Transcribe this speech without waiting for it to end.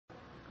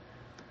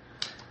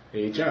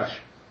Hey, Josh.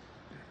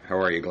 How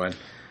are you, Glenn?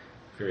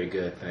 Very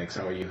good, thanks.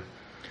 How are you?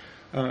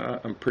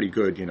 I'm pretty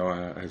good.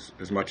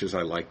 As much as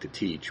I like to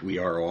teach, we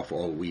are off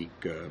all week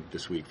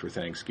this week for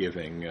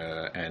Thanksgiving,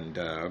 and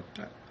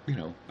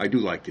I do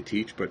like to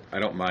teach, but I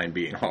don't mind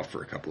being off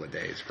for a couple of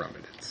days from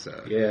it.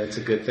 Yeah, it's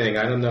a good thing.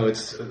 I don't know.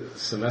 It's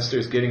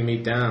semester's getting me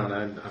down.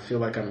 I feel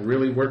like I'm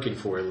really working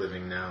for a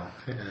living now.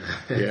 Yeah,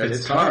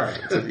 it's hard.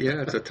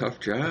 It's a tough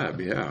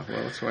job. Yeah,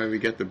 well, that's why we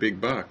get the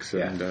big bucks.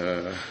 And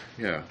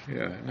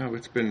no,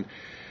 it's been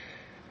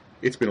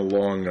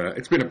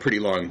a pretty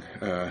long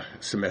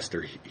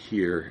semester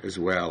here as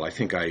well. I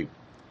think I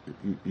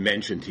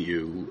mentioned to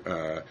you,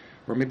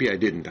 or maybe I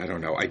didn't. I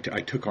don't know. I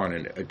took on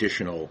an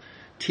additional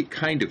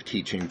kind of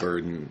teaching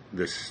burden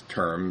this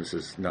term. This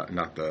is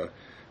not the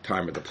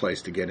time or the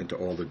place to get into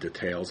all the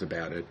details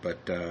about it,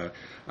 but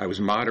I was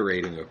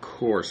moderating a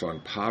course on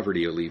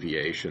poverty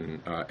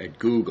alleviation at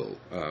Google.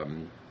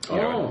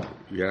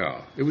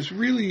 It was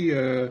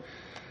really.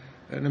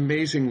 And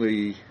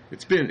amazingly,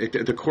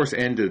 the course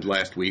ended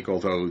last week.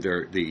 Although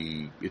there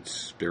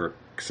are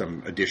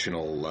some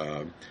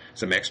additional,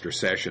 some extra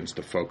sessions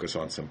to focus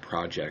on some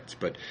projects.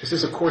 But is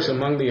this a course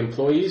among the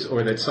employees,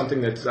 or that's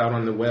something that's out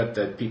on the web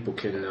that people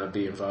can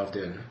be involved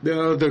in?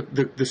 No,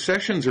 the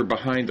sessions are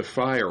behind the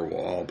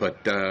firewall. But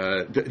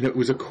it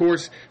was a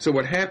course. So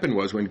what happened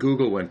was when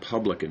Google went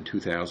public in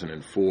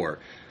 2004,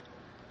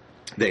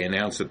 they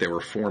announced that they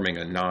were forming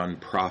a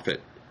nonprofit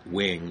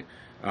wing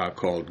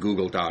called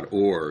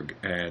Google.org,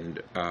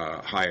 and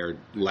hired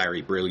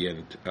Larry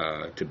Brilliant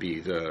to be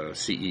the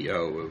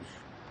CEO of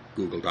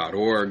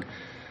Google.org,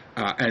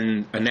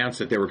 and announced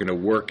that they were going to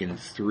work in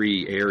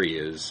three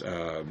areas,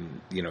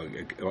 on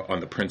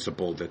the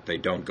principle that they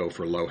don't go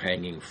for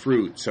low-hanging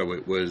fruit. So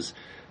it was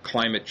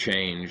climate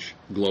change,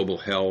 global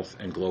health,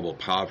 and global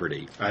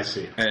poverty. I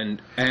see. And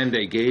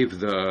they gave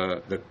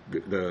the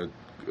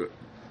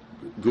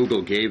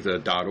Google gave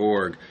the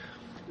 .org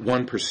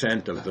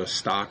 1% of the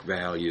stock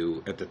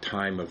value at the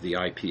time of the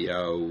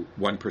IPO,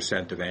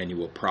 1% of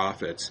annual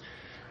profits.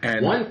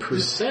 And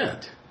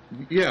 1%?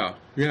 Yeah.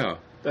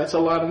 That's a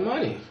lot of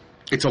money.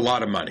 It's a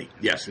lot of money.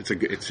 Yes, it's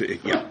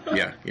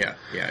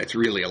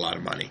really a lot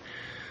of money.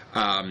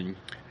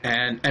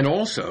 And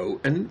also,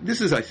 and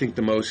this is, I think,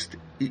 the most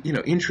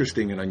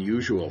interesting and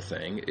unusual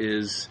thing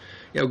is,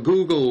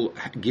 Google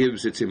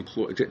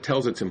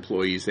tells its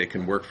employees they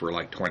can work for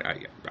like 20.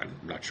 I'm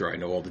not sure I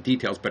know all the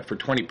details, but for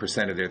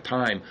 20% of their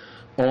time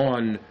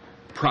on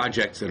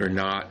projects that are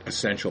not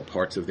essential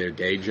parts of their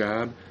day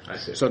job. I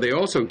see. So they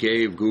also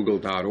gave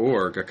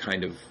Google.org a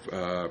kind of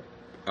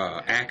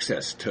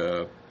access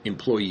to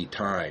employee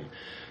time.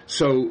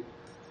 So,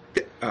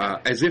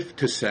 as if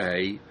to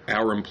say,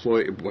 our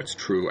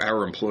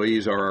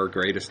employees are our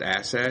greatest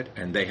asset,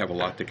 and they have a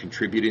lot to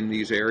contribute in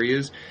these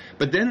areas.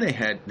 But then they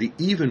had the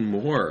even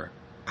more,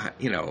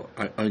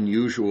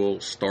 unusual,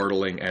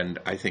 startling, and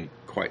I think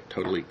quite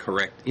totally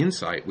correct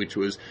insight, which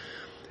was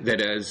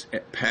that as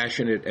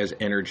passionate, as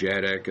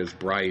energetic, as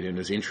bright, and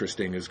as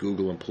interesting as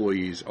Google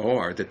employees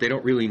are, that they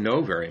don't really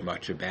know very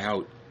much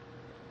about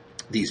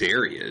these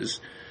areas.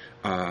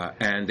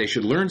 And they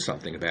should learn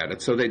something about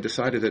it. So they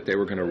decided that they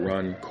were going to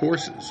run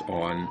courses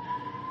on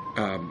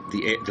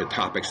the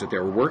topics that they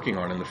were working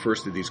on. And the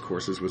first of these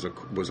courses was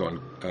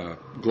on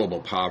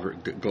global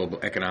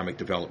economic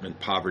development,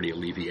 poverty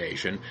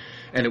alleviation.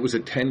 And it was a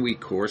 10-week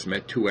course,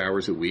 met 2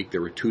 hours a week. There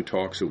were 2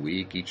 talks a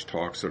week, each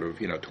talk sort of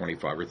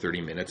 25 or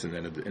 30 minutes, and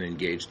then an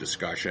engaged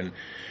discussion.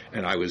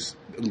 And I was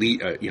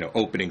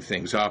opening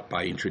things up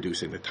by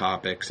introducing the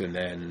topics and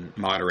then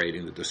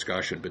moderating the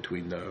discussion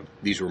between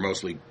these were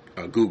mostly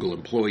Google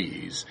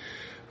employees,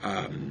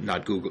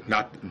 not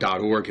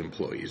 .org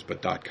employees,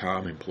 but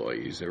 .com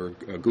employees. They were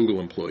Google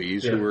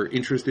employees who were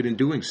interested in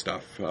doing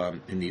stuff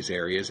in these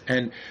areas.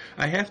 And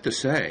I have to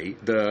say,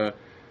 the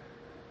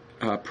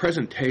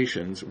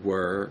presentations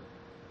were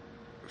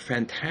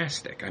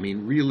fantastic. I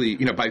mean, really,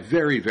 by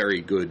very, very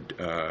good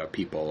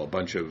people, a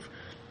bunch of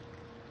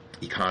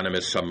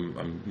economists,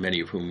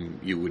 many of whom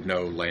you would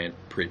know, Lant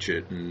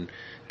Pritchett and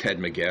Ted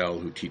Miguel,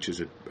 who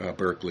teaches at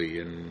Berkeley,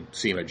 and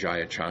Seema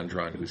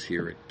Jayachandran, who's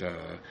here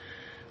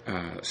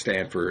at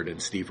Stanford, and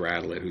Steve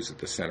Radlett, who's at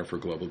the Center for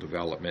Global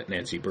Development,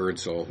 Nancy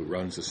Birdsall, who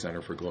runs the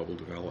Center for Global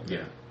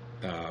Development,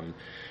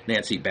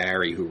 Nancy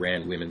Barry, who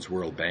ran Women's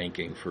World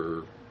Banking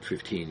for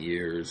 15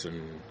 years,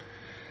 and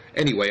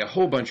anyway, a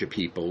whole bunch of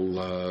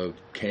people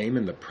came,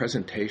 and the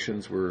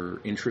presentations were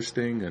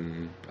interesting,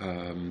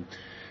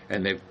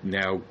 and they've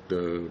now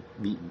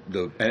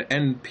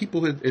and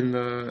people in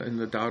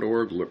the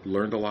 .org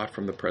learned a lot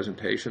from the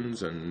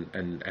presentations, and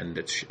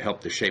it's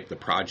helped to shape the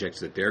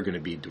projects that they're going to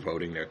be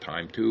devoting their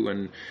time to,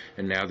 and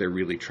now they're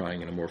really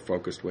trying in a more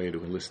focused way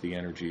to enlist the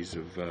energies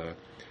of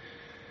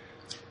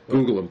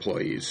Google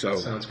employees. So that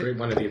sounds great.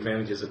 One of the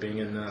advantages of being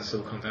in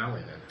Silicon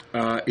Valley, then.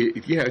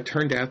 It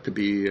turned out to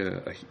be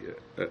a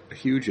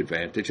huge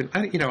advantage, and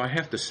I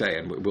have to say,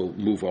 and we'll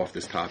move off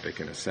this topic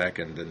in a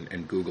second.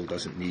 And Google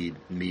doesn't need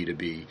me to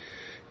be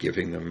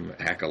giving them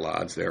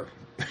accolades. Their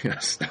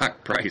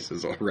stock price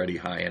is already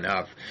high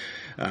enough.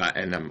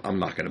 and I'm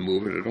not going to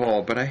move it at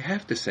all. But I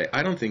have to say,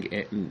 I don't think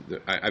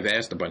I've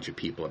asked a bunch of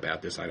people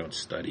about this. I don't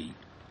study,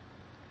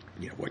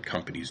 what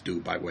companies do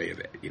by way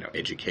of,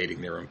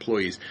 educating their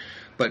employees.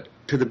 But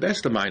to the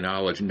best of my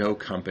knowledge, no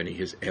company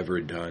has ever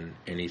done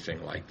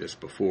anything like this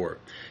before.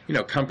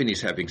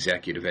 Companies have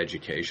executive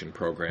education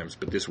programs,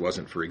 but this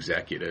wasn't for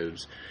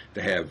executives.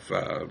 They have,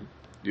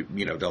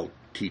 they'll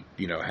teach,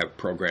 have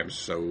programs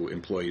so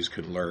employees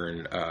can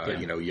learn,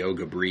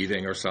 yoga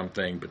breathing or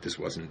something, but this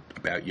wasn't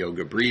about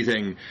yoga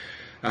breathing.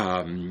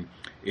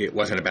 It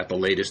wasn't about the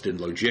latest in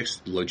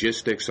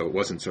logistics, so it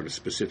wasn't sort of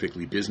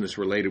specifically business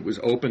related. It was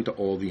open to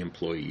all the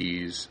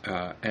employees,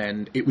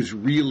 and it was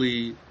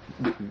really,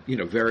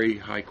 very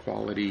high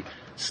quality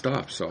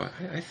stuff. So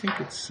I think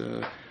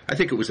I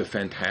think it was a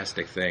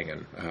fantastic thing,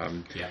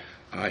 and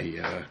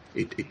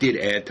it did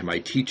add to my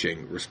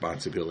teaching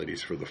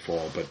responsibilities for the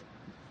fall. But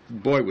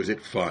boy, was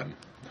it fun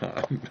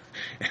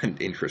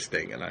and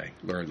interesting, and I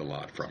learned a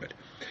lot from it.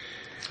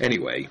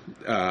 Anyway,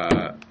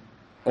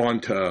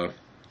 on to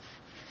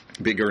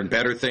bigger and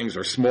better things,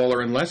 or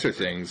smaller and lesser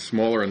things.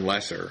 Smaller and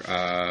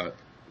lesser.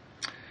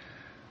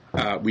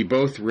 We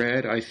both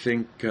read, I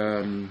think,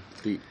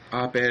 the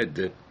op-ed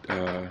that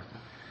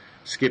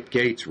Skip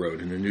Gates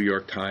wrote in the New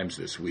York Times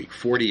this week,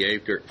 40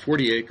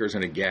 acres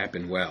and a gap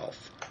in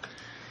wealth.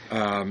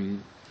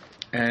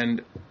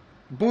 And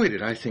boy,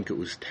 did I think it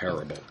was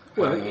terrible.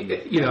 Well,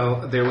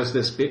 there was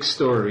this big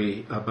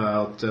story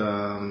about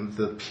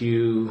the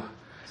Pew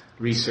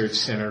Research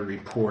Center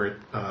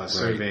report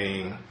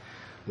surveying.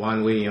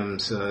 Juan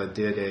Williams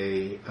did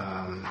a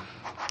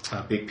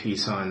big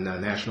piece on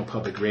National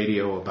Public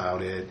Radio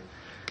about it.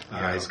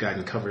 It's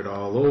gotten covered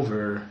all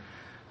over.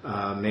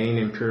 Main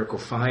empirical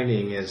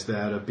finding is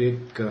that a big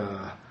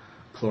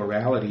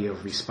plurality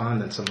of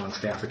respondents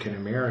amongst African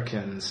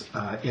Americans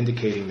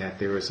indicating that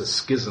there is a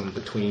schism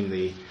between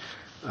the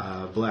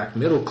black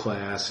middle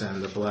class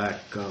and the black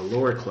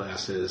lower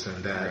classes,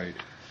 and that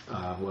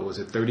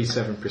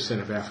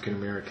 37% of African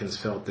Americans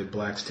felt that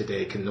blacks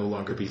today can no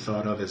longer be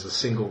thought of as a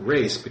single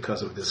race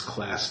because of this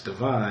class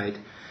divide.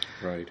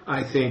 Right.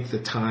 I think the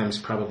Times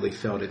probably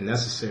felt it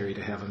necessary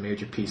to have a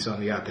major piece on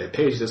the op-ed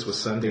page. This was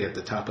Sunday at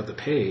the top of the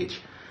page,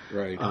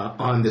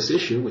 on this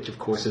issue, which of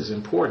course is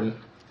important.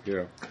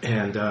 Yeah.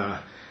 And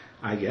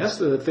I guess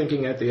the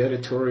thinking at the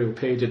editorial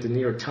page at the New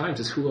York Times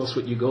is, who else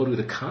would you go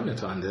to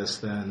comment on this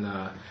than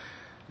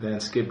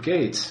Skip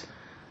Gates?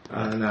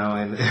 Now,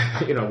 I'm,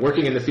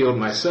 working in the field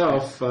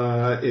myself,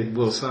 it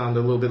will sound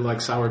a little bit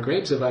like sour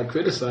grapes if I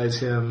criticize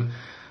him,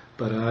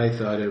 but I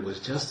thought it was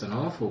just an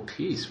awful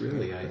piece,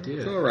 really, I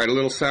did. All right, a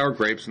little sour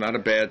grapes, not a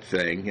bad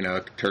thing,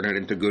 turn it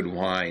into good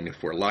wine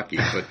if we're lucky,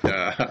 but...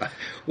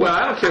 well,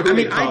 I don't care who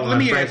let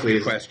me ask you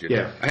a question.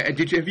 Yeah.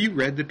 Have you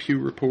read the Pew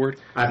report?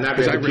 I've not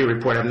read the Pew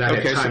report. I've not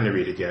had time to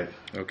read it yet.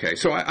 Okay,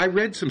 so I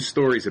read some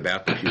stories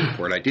about the Pew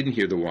report. I didn't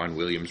hear the Juan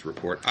Williams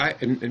report.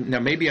 Now,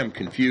 maybe I'm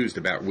confused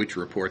about which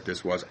report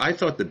this was. I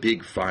thought the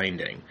big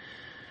finding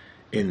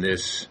in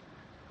this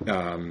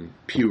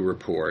Pew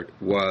report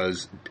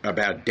was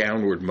about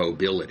downward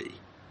mobility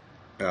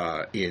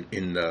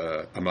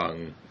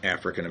among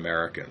African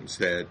Americans,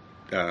 that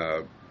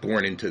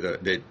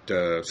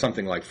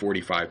something like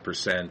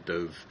 45%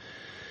 of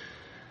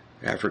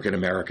African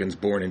Americans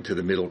born into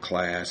the middle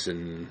class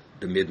in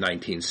the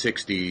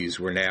mid-1960s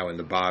were now in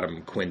the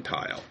bottom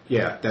quintile.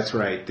 Yeah, that's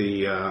right.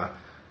 The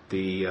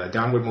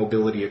downward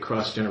mobility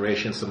across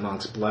generations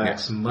amongst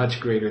blacks, much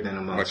greater than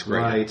amongst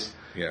whites.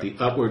 Yeah. The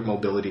upward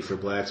mobility for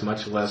blacks,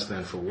 much less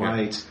than for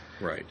whites.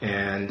 Right.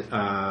 And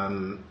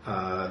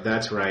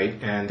that's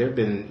right. And there have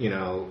been,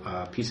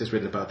 pieces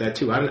written about that,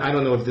 too. I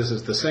don't know if this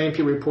is the same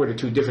Pew report or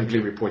two different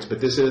Pew reports,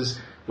 but this is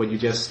what you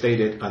just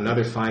stated,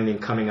 another finding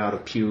coming out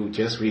of Pew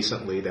just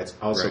recently that's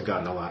also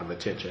gotten a lot of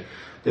attention.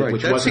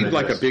 Right. That seemed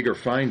like a bigger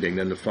finding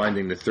than the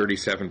finding that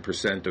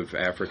 37% of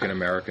African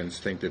Americans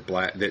think that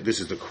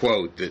this is the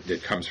quote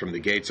that comes from the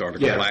Gates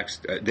article,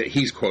 blacks, that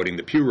he's quoting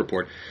the Pew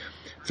report.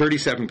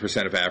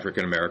 37% of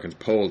African Americans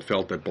polled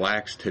felt that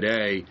blacks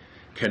today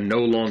can no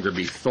longer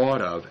be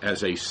thought of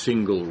as a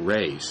single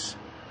race.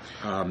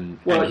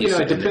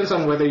 It depends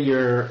on whether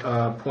your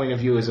point of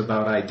view is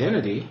about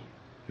identity,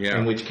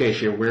 in which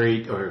case you're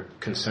worried or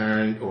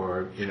concerned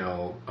or,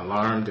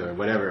 alarmed or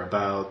whatever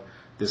about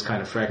this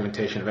kind of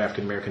fragmentation of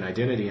African American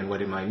identity and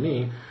what it might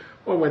mean,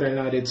 or whether or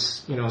not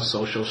it's,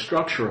 social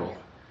structural.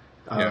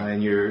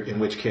 And in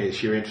which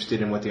case you're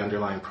interested in what the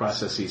underlying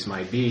processes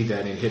might be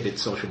that inhibit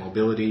social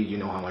mobility. You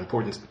know how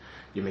important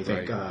you may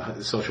think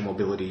social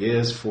mobility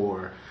is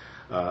for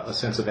a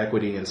sense of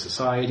equity in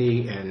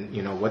society, and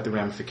what the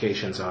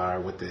ramifications are,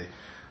 what the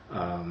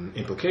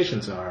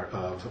implications are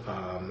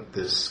of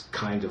this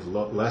kind of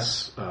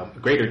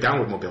greater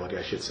downward mobility,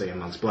 I should say,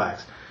 amongst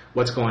blacks.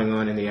 What's going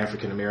on in the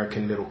African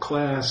American middle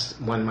class?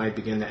 One might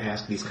begin to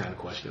ask these kind of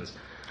questions.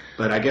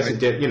 But I guess it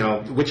did.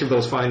 Which of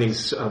those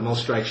findings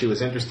most strikes you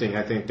as interesting,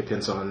 I think,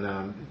 depends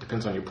on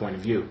your point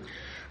of view.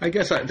 I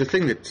guess the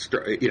thing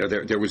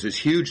that there was this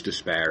huge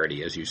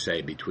disparity, as you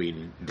say,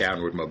 between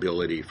downward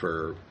mobility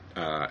for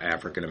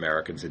African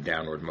Americans and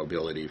downward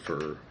mobility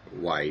for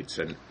whites,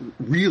 and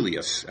really,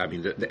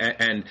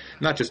 and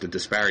not just the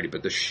disparity,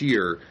 but the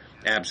sheer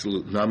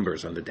absolute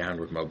numbers on the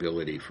downward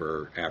mobility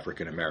for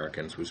African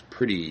Americans was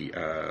pretty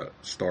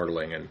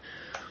startling and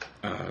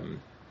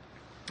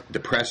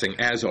depressing,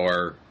 as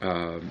are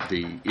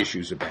the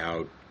issues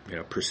about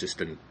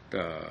persistent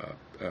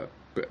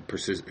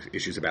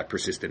issues about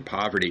persistent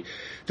poverty.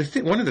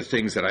 One of the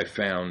things that I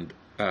found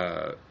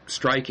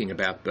striking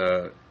about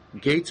the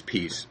Gates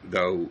piece,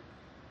 though,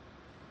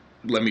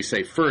 let me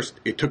say first,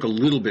 it took a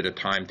little bit of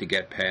time to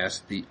get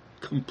past the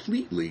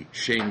completely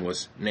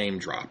shameless name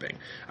dropping.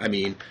 I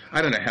mean,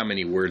 I don't know how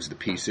many words the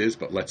piece is,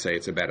 but let's say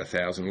it's about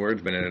 1,000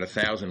 words. But in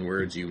 1,000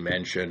 words, you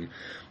mention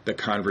the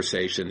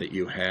conversation that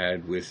you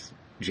had with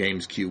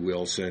James Q.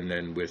 Wilson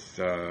and with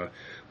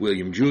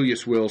William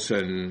Julius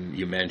Wilson.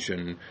 You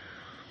mention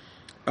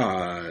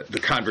the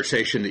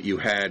conversation that you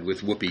had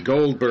with Whoopi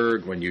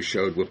Goldberg when you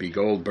showed Whoopi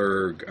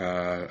Goldberg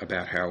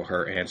about how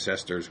her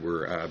ancestors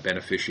were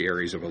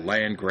beneficiaries of a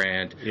land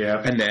grant. Yeah.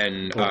 And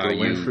then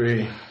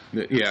Winfrey.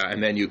 Yeah,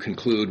 and then you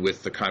conclude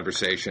with the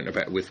conversation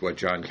with what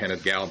John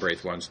Kenneth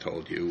Galbraith once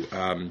told you.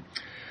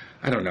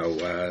 I don't know.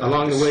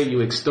 Along the way, you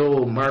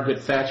extol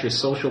Margaret Thatcher's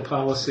social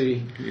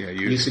policy. Yeah,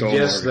 you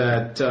suggest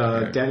that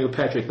Daniel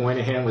Patrick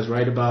Moynihan was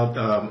right about,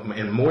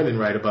 and more than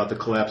right about, the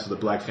collapse of the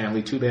black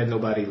family. Too bad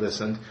nobody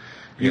listened.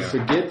 You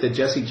forget that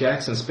Jesse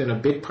Jackson spent a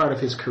big part of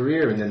his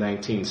career in the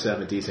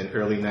 1970s and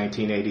early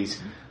 1980s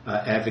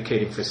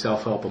advocating for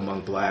self-help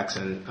among blacks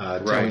and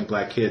telling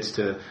black kids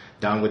to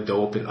down with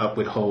dope and up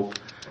with hope.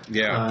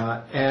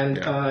 Yeah.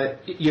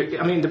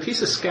 The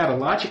piece is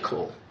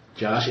scatological,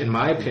 Josh, in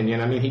my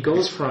opinion. I mean, he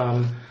goes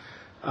from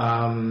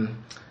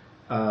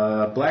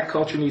black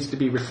culture needs to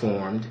be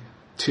reformed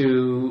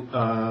to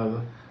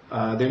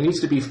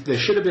there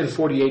should have been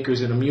 40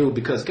 acres and a mule,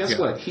 because guess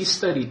what? He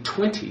studied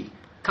 20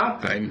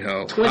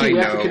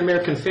 African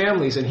American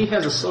families, and he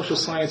has a social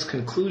science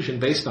conclusion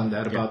based on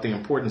that about the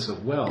importance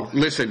of wealth.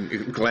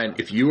 Listen, Glenn,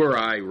 if you or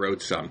I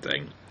wrote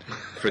something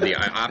for the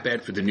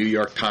op-ed for the New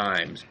York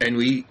Times, and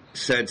we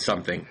said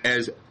something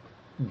as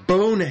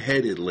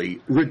boneheadedly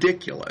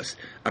ridiculous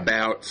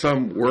about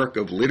some work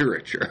of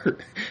literature,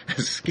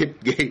 as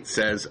Skip Gates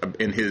says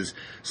in his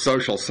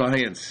social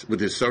science, with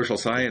his social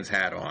science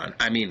hat on,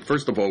 I mean,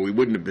 first of all, we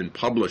wouldn't have been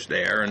published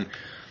there, and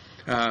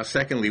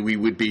secondly, we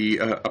would be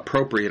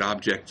appropriate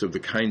objects of the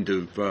kind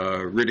of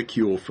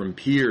ridicule from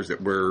peers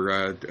that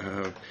we're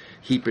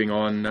heaping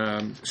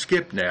on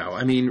Skip now.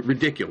 I mean,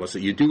 ridiculous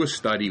that you do a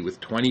study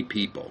with 20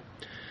 people,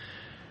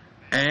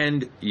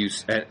 and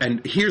here's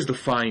the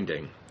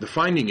finding. The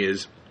finding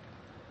is,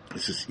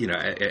 this is,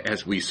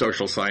 as we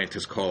social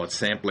scientists call it,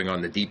 sampling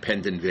on the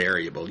dependent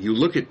variable. You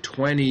look at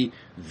 20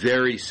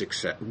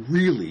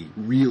 really,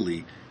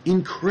 really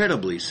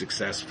incredibly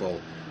successful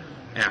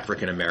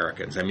African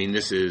Americans. I mean,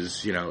 this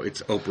is,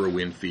 it's Oprah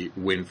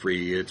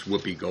Winfrey, it's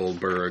Whoopi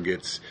Goldberg,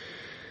 it's,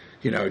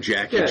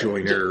 Jackie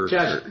Joyner.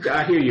 Josh,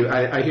 I hear you.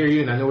 I hear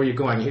you, and I know where you're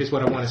going. Here's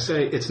what I want to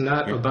say. It's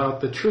not about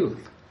the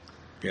truth.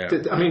 Yeah.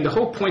 The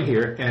whole point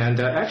here, and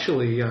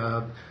actually,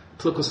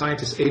 political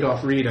scientist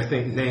Adolph Reed, I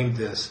think, named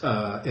this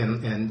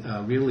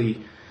and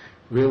really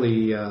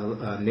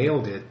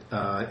nailed it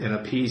in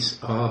a piece,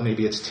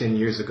 maybe it's 10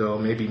 years ago,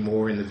 maybe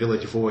more, in the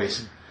Village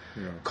Voice,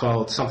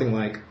 called something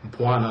like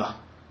Bwana,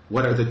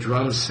 What Are the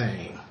Drums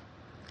Saying?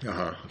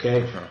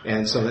 Okay?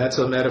 And so that's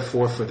a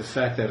metaphor for the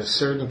fact that a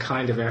certain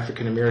kind of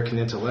African-American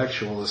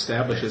intellectual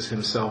establishes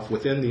himself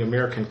within the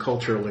American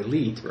cultural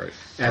elite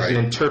as an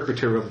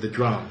interpreter of the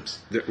drums.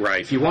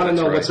 If you want to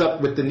know what's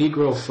up with the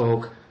Negro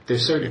folk,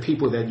 there's certain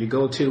people that you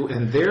go to,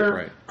 and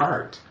their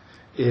art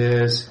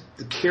is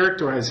the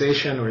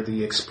characterization or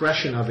the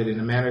expression of it in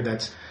a manner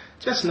that's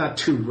just not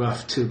too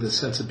rough to the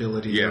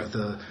sensibility of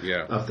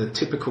the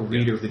typical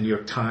reader of the New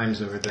York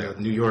Times or the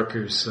New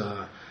Yorker's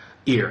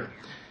ear.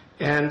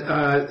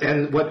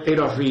 And what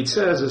Adolph Reed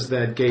says is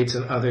that Gates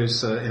and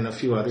others, and a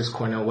few others,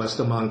 Cornel West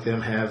among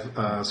them,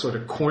 have sort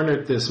of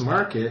cornered this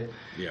market,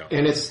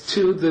 and it's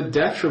to the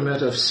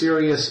detriment of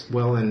serious,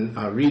 in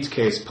Reed's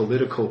case,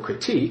 political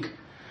critique,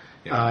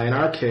 in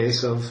our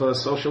case, of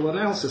social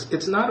analysis.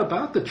 It's not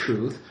about the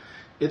truth.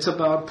 It's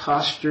about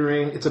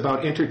posturing. It's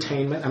about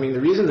entertainment. I mean, the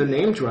reason the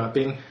name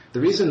dropping, the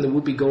reason the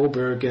Whoopi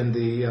Goldberg and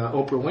the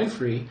Oprah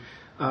Winfrey,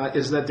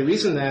 is that the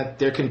reason that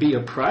there can be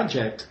a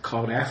project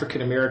called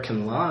African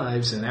American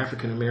Lives and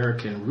African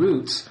American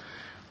Roots,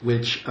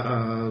 which, in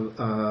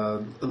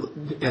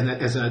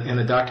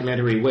a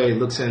documentary way,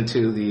 looks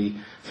into the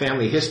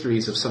family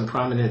histories of some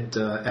prominent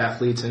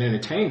athletes and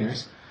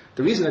entertainers.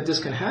 The reason that this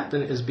can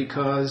happen is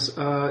because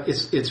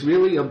it's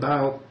really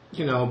about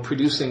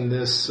producing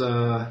this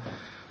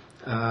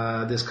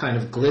this kind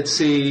of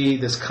glitzy,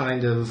 this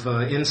kind of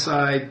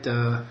inside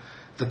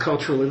the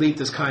cultural elite,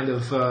 this kind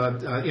of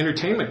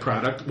entertainment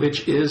product,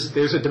 which is,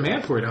 there's a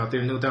demand for it out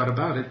there, no doubt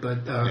about it.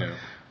 But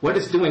what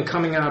it's doing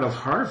coming out of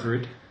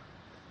Harvard,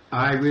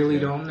 I really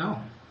don't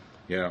know.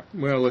 Yeah,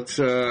 well, it's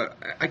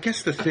I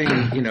guess the thing,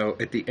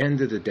 at the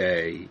end of the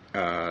day,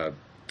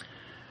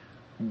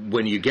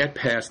 when you get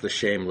past the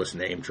shameless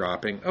name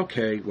dropping,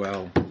 okay,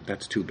 well,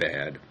 that's too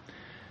bad.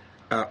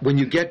 when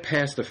you get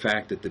past the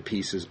fact that the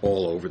piece is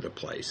all over the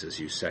place, as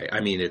you say,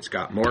 I mean, it's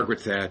got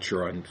Margaret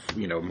Thatcher on,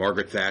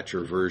 Margaret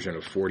Thatcher version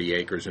of 40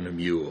 Acres and a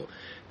Mule.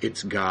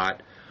 It's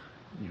got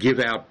give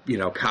out,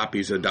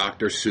 copies of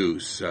Dr.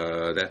 Seuss.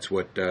 That's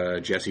what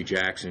Jesse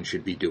Jackson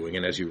should be doing.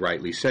 And as you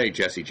rightly say,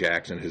 Jesse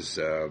Jackson has,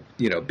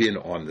 been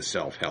on the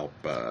self-help.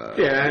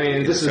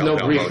 This is no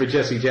brief for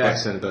Jesse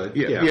Jackson, but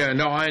yeah. Yeah,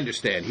 no, I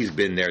understand. He's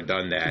been there,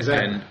 done that.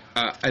 Exactly.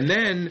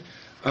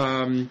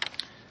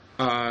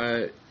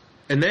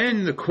 And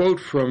then the quote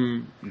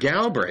from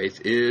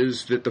Galbraith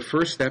is that the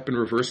first step in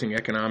reversing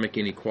economic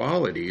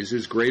inequalities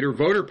is greater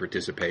voter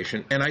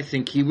participation, and I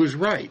think he was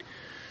right.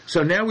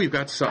 So now we've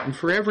got something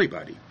for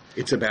everybody.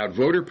 It's about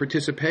voter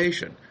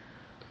participation.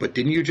 But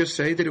didn't you just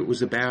say that it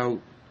was about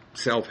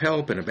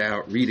self-help and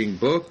about reading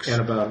books?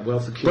 And about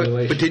wealth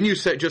accumulation. But didn't you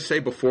just say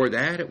before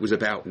that it was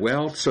about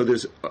wealth? So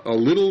there's a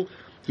little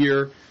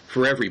here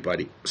for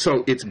everybody.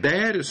 So it's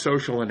bad as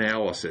social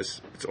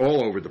analysis. It's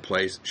all over the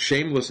place.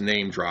 Shameless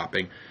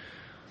name-dropping.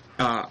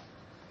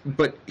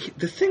 But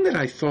the thing that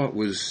I thought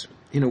was,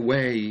 in a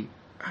way,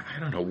 I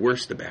don't know,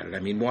 worst about it. I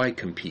mean, why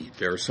compete?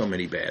 There are so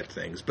many bad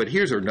things. But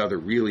here's another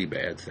really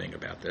bad thing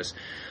about this.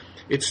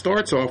 It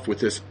starts off with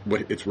this,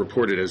 what it's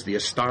reported as the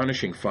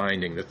astonishing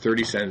finding that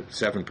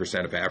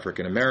 37% of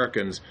African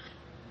Americans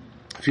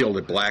feel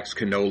that blacks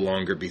can no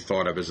longer be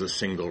thought of as a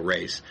single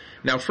race.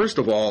 Now, first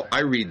of all,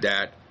 I read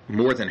that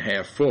more than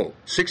half full.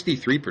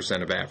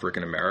 63% of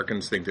African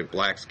Americans think that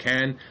blacks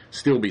can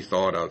still be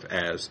thought of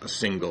as a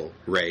single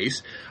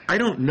race. I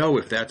don't know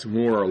if that's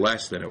more or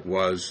less than it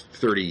was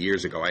 30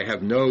 years ago. I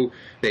have no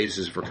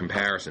basis for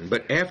comparison.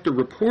 But after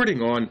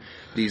reporting on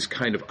these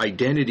kind of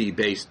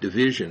identity-based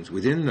divisions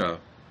within the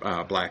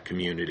black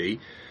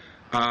community,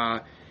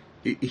 what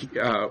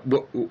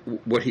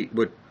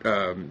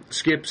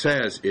Skip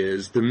says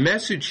is the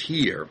message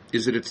here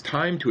is that it's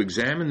time to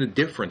examine the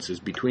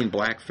differences between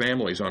black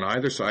families on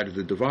either side of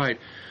the divide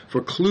for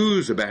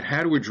clues about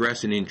how to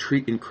address an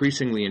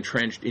increasingly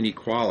entrenched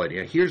inequality.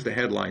 Now, here's the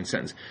headline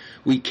sentence.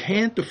 We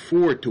can't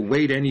afford to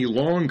wait any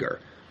longer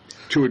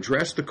to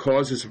address the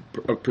causes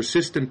of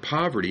persistent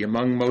poverty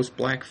among most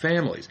black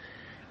families.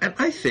 And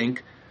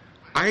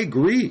I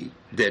agree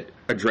that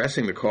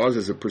addressing the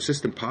causes of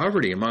persistent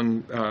poverty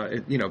among,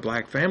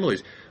 black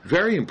families,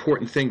 very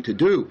important thing to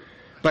do.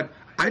 But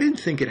I didn't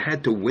think it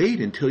had to wait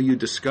until you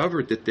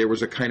discovered that there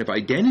was a kind of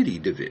identity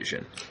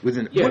division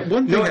within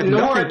one thing had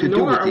nothing to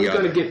do with the other. Nor are we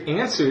going to get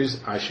answers,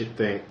 I should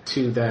think,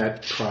 to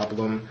that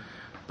problem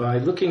by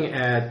looking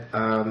at,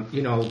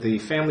 the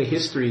family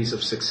histories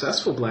of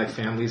successful black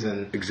families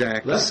and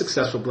less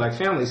successful black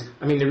families.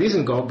 I mean, the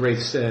reason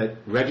Galbraith said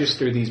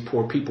register these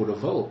poor people to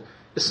vote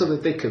is so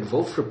that they could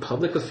vote for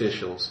public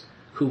officials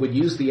who would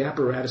use the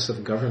apparatus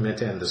of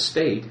government and the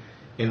state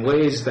in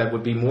ways that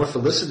would be more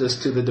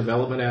felicitous to the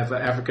development of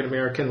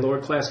African-American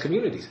lower-class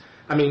communities.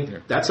 I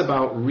mean, that's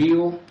about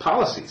real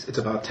policies. It's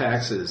about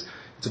taxes.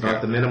 It's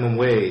about the minimum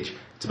wage.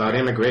 It's about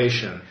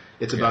immigration.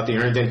 It's about the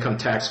earned income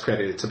tax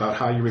credit. It's about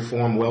how you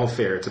reform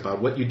welfare. It's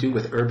about what you do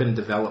with urban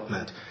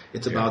development.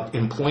 It's about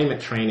employment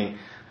training.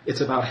 It's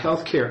about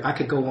health care. I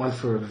could go on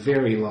for a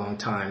very long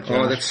time, Josh.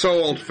 Oh, that's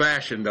so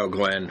old-fashioned, though,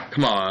 Glenn.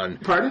 Come on.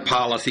 Pardon?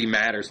 Policy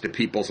matters to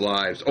people's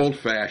lives.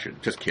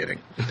 Old-fashioned. Just kidding.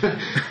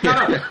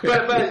 No.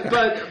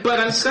 But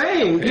I'm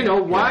saying,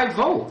 why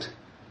vote?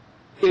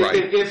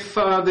 If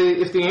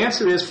the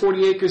answer is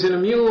 40 acres and a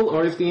mule,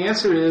 or if the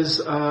answer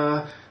is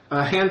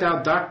hand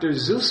out Dr.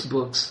 Seuss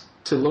books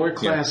to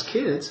lower-class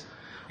kids,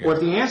 or if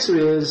the answer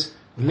is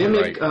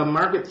mimic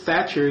Margaret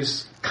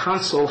Thatcher's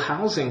console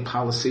housing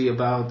policy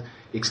about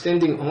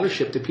extending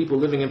ownership to people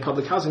living in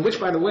public housing, which,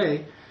 by the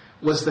way,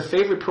 was the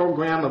favorite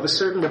program of a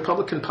certain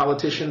Republican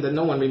politician that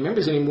no one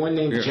remembers anymore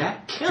named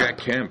Jack Kemp.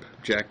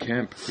 Jack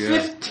Kemp.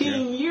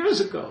 15 years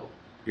ago.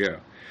 Yeah.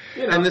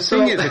 And the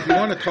thing is, if you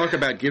want to talk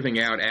about giving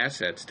out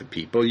assets to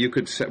people, you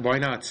could say, why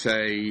not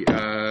say,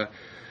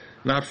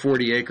 not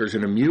 40 acres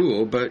and a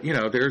mule, but,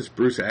 there's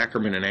Bruce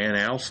Ackerman and Ann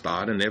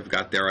Alstott, and they've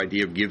got their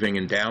idea of giving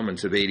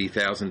endowments of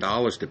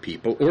 $80,000 to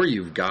people, or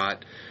you've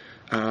got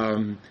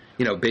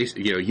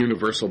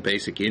universal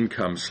basic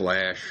income /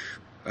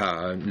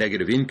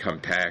 negative income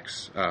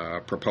tax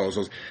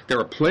proposals. There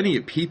are plenty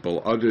of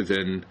people other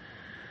than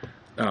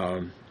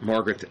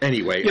Margaret.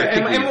 Anyway,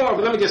 and more.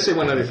 But let me just say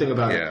one other thing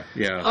about it.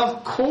 Yeah.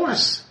 Of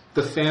course,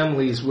 the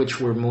families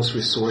which were most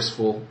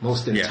resourceful,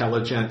 most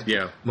intelligent,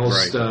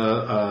 most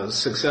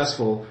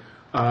successful,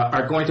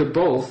 are going to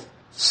both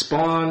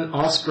spawn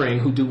offspring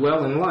who do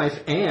well in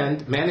life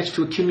and manage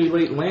to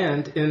accumulate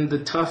land in the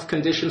tough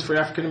conditions for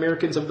African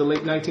Americans of the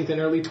late 19th and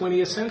early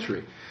 20th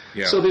century.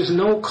 Yeah. So there's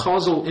no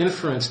causal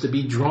inference to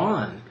be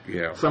drawn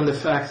from the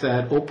fact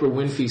that Oprah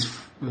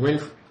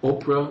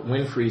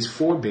Winfrey's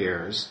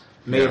forebears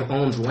may have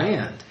owned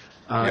land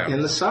in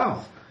the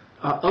South.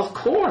 Of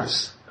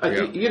course.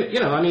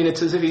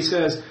 It's as if he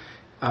says,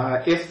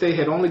 if they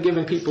had only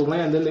given people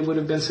land, then they would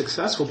have been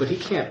successful. But he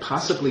can't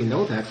possibly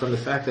know that from the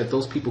fact that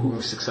those people who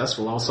were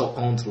successful also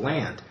owned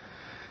land.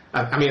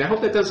 I mean, I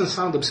hope that doesn't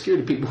sound obscure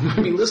to people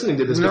who may be listening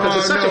to this, because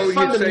it's such a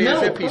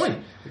fundamental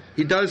point.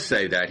 He does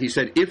say that. He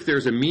said, if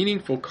there's a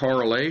meaningful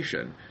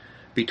correlation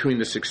between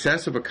the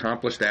success of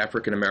accomplished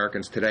African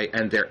Americans today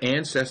and their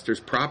ancestors'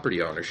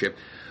 property ownership,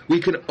 we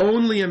can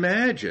only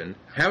imagine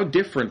how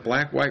different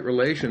black-white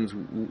relations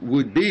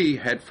would be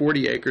had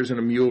 40 acres and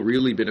a mule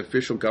really been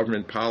official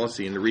government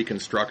policy in the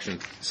Reconstruction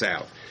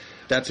South.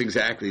 That's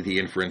exactly the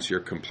inference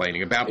you're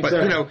complaining about. Exactly.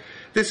 But, you know,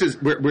 this is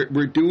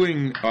we're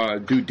doing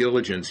due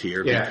diligence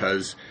here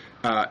because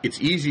it's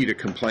easy to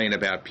complain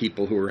about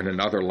people who are in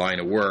another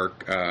line of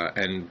work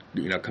and,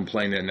 you know,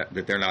 complain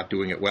that they're not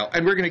doing it well.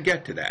 And we're going to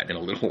get to that in a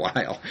little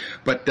while.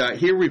 But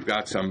here we've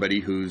got somebody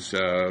who's,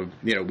 you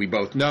know, we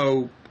both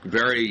know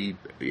very,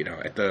 you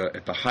know, at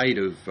the height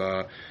of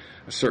a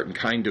certain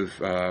kind of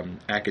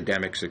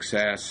academic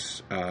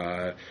success.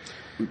 But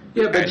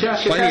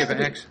Josh,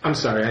 I'm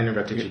sorry, I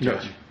interrupted you,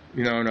 Josh.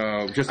 No.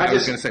 I was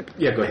going to say.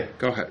 Yeah, go ahead.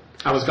 Go ahead.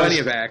 Plenty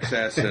of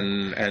access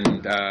and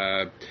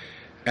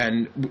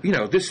you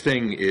know, this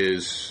thing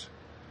is,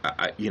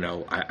 you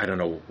know, I don't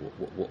know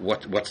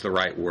what's the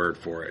right word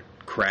for it.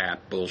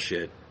 Crap,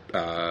 bullshit,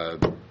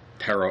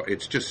 terror.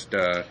 It's just.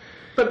 But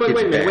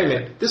wait a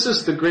minute. This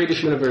is the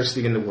greatest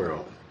university in the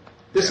world.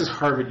 This is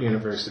Harvard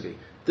University.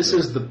 This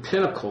is the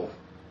pinnacle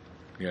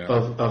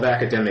of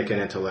academic and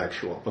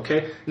intellectual.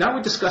 Okay. Now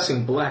we're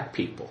discussing black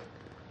people,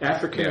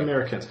 African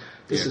Americans.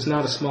 This is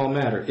not a small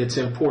matter. It's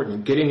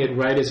important. Getting it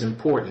right is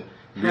important.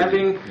 Really?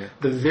 Having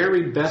the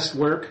very best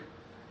work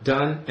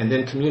done and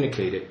then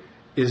communicated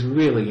is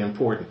really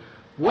important.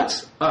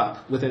 What's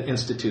up with an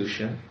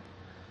institution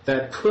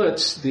that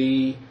puts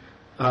the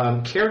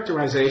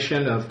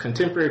characterization of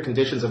contemporary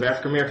conditions of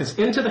African Americans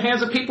into the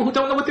hands of people who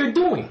don't know what they're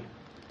doing?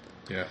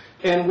 Yeah.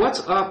 And what's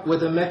up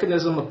with a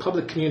mechanism of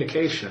public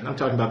communication? I'm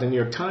talking about the New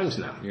York Times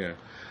now.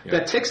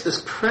 That takes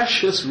this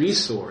precious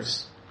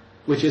resource,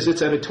 which is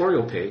its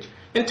editorial page,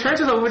 and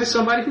turns it over to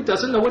somebody who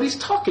doesn't know what he's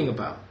talking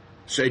about.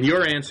 So, and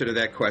your answer to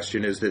that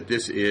question is that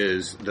this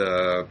is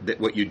that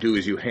what you do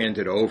is you hand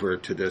it over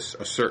to a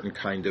certain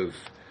kind of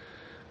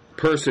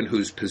person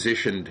who's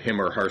positioned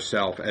him or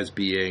herself as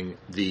being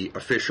the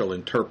official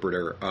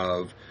interpreter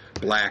of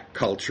black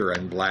culture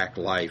and black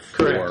life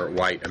for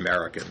white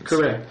Americans.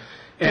 Correct.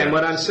 And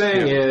what I'm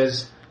saying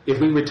is,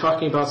 if we were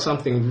talking about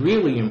something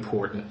really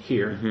important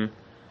here,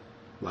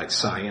 like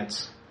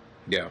science,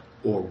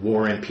 or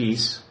war and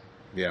peace,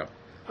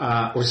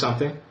 or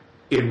something,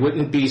 it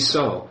wouldn't be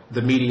so.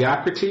 The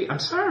mediocrity, I'm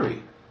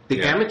sorry,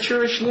 the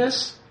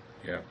amateurishness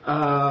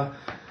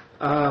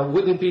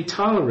wouldn't be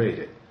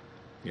tolerated.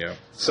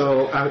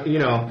 So, you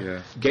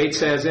know, Gates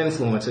has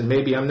influence, and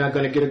maybe I'm not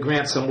going to get a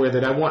grant somewhere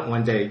that I want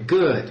one day.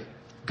 Good.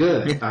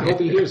 I hope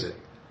he hears it.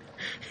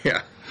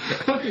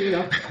 You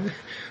know.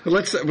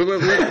 Let's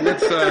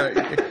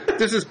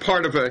this is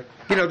part of a,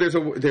 you know,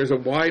 there's a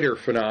wider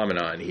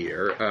phenomenon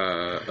here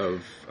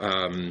of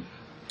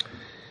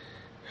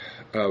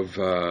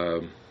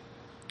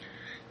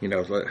you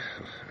know,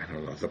 I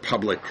don't know, the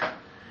public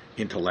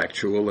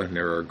intellectual, and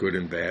there are good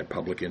and bad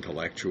public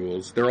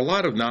intellectuals. There are a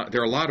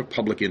lot of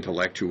public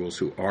intellectuals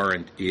who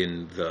aren't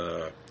in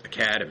the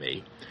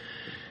academy,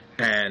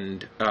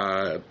 and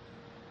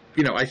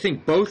you know, I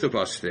think both of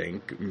us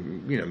think,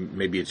 you know,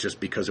 maybe it's just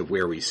because of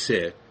where we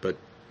sit, but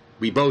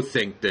we both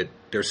think that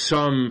there's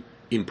some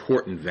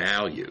important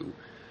value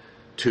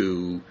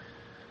to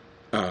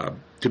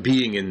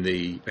being in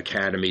the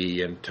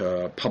academy and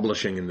to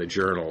publishing in the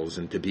journals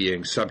and to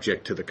being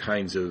subject to the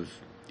kinds of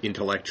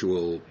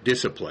intellectual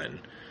discipline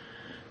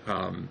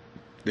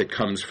that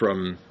comes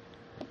from,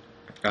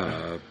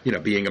 you know,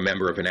 being a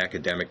member of an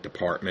academic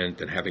department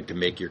and having to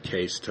make your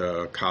case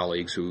to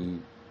colleagues who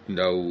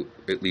know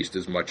at least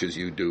as much as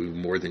you do,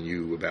 more than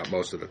you, about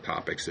most of the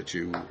topics that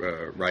you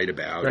write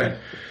about. Right.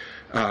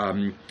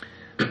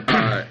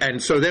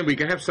 And so then we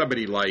can have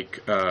somebody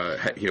like,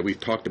 you know, we've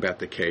talked about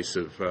the case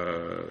of,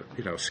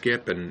 you know,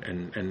 Skip,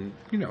 and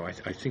you know,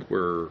 I think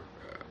we're,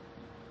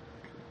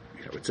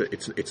 you know,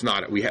 it's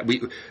not,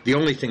 the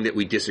only thing that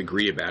we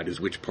disagree about is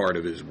which part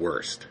of it is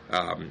worst.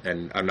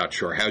 And I'm not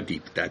sure how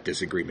deep that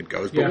disagreement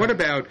goes. But what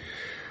about,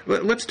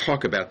 let's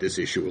talk about this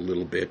issue a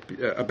little bit,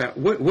 about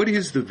what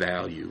is the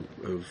value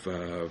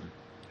of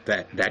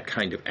that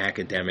kind of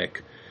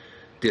academic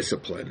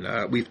discipline.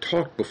 We've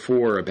talked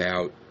before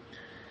about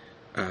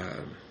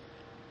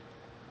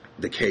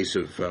the case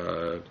of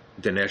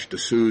Dinesh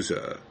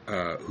D'Souza,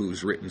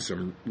 who's written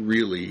some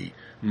really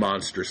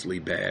monstrously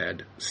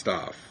bad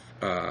stuff.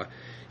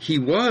 He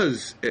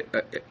was,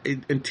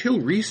 until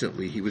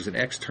recently, he was an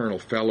external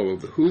fellow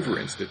of the Hoover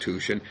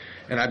Institution,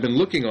 and I've been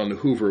looking on the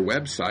Hoover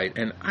website,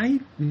 and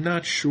I'm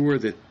not sure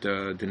that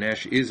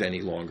Dinesh is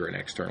any longer an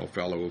external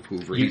fellow of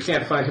Hoover. You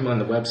can't find him on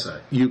the website.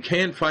 You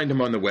can't find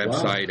him on the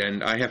website,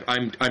 wow.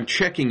 And I'm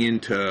checking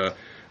into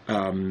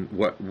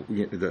what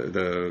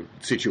the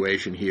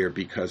situation here,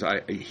 because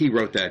he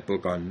wrote that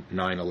book on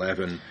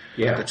 9/11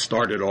 that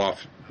started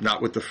off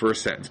not with the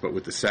first sentence, but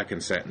with the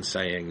second sentence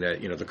saying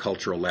that, the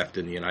cultural left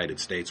in the United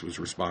States was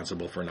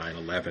responsible for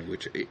 9/11,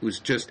 which it was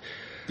just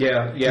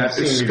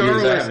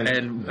scurrilous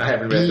and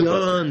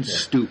beyond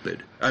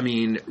stupid. I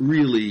mean,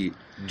 really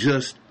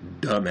just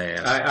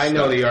dumbass. I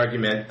know the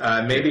argument.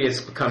 Maybe it's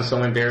become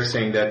so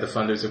embarrassing that the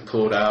funders have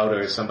pulled out,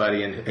 or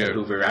somebody in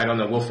Hoover. I don't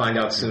know. We'll find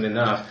out soon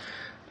enough.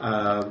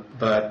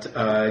 But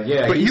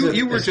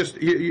you were just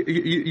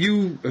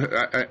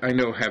I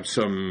know have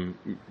some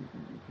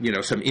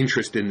some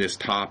interest in this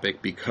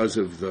topic because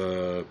of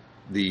the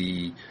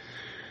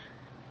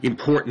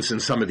importance in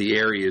some of the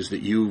areas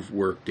that you've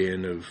worked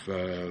in of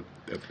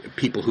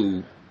people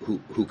who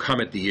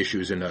come at the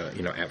issues in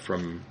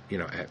who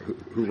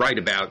write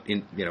about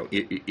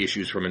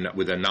issues in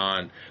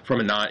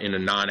a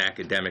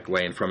non-academic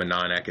way and from a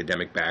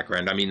non-academic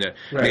background. I mean,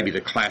 maybe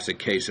the classic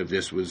case of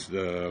this was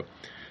the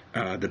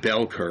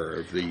bell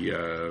curve.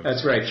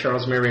 That's right.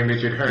 Charles Murray and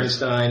Richard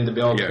Herrnstein, the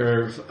bell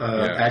curve.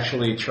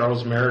 Actually,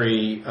 Charles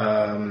Murray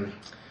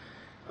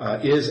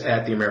is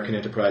at the American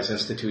Enterprise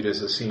Institute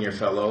as a senior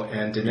fellow,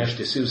 and Dinesh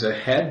D'Souza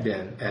had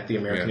been at the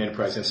American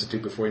Enterprise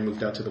Institute before he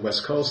moved out to the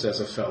West Coast as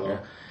a fellow.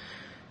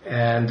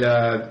 And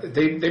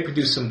they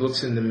produced some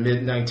books in the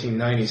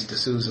mid-1990s,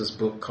 D'Souza's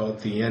book called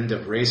The End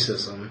of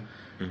Racism,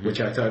 which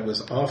I thought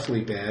was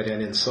awfully bad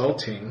and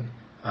insulting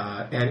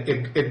and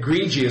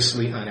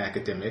egregiously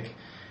unacademic.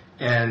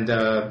 And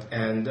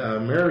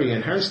Murray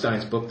and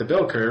Herrnstein's book, The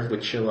Bell Curve,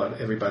 which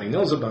everybody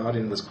knows about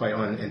and was quite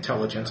on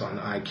intelligence, on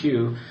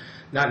IQ,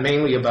 not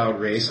mainly about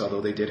race,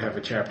 although they did have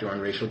a chapter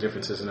on racial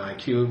differences in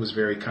IQ. It was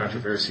very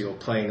controversial,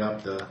 playing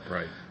up the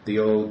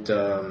old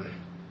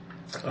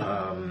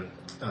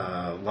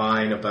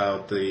line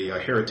about the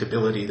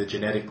heritability, the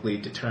genetically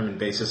determined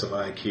basis of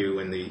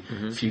IQ, and the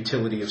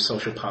futility of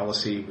social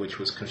policy, which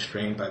was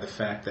constrained by the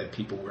fact that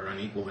people were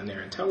unequal in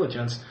their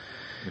intelligence,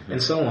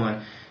 and so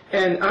on.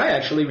 And I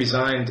actually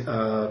resigned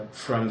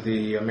from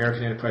the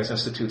American Enterprise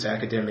Institute's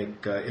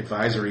academic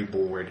advisory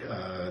board.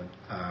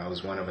 I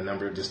was one of a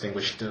number of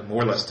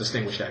more or less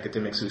distinguished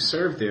academics who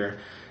served there,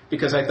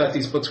 because I thought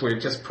these books were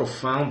just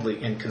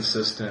profoundly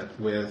inconsistent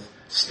with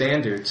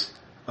standards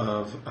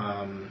of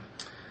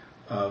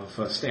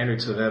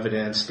standards of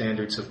evidence,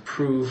 standards of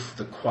proof,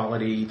 the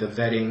quality, the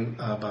vetting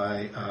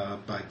by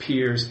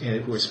peers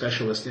who are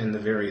specialists in the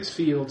various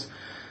fields.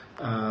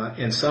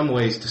 In some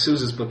ways,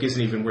 D'Souza's book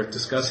isn't even worth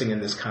discussing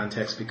in this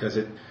context, because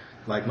it,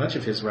 like much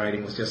of his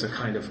writing, was just a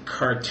kind of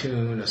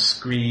cartoon, a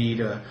screed,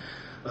 a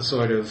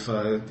sort of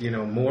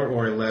more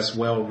or less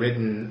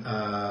well-written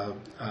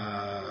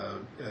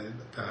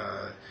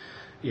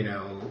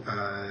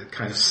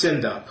kind of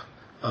send-up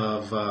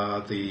of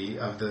the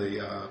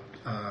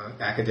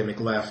academic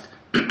left.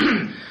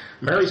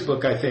 Murray's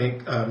book, I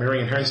think,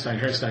 Murray and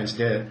Herrnstein's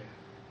Dead,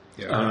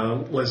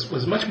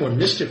 was much more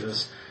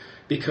mischievous,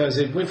 because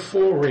it went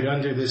forward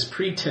under this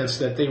pretense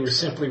that they were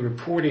simply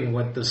reporting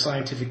what the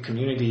scientific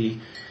community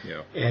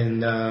in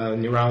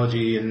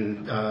neurology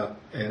and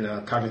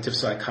cognitive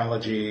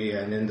psychology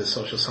and in the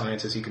social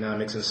sciences,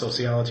 economics, and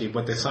sociology,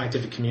 what the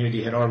scientific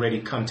community had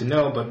already come to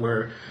know but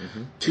were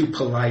too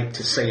polite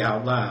to say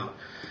out loud.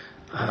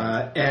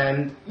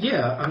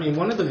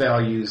 One of the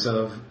values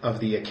of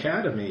the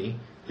academy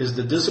is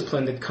the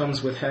discipline that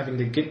comes with having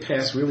to get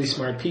past really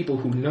smart people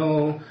who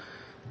know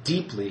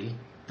deeply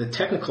the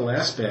technical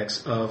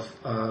aspects of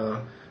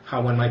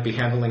how one might be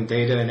handling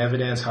data and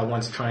evidence, how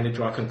one's trying to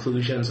draw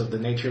conclusions of the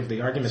nature of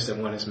the arguments that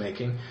one is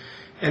making.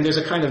 And there's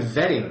a kind of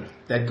vetting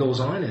that goes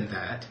on in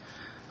that.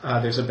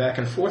 There's a back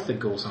and forth that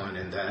goes on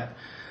in that.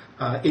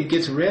 It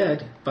gets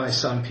read by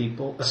some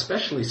people,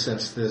 especially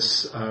since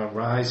this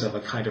rise of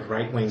a kind of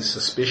right-wing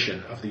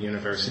suspicion of the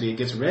university. It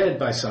gets read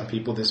by some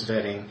people, this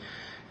vetting,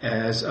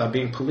 as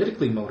being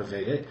politically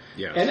motivated.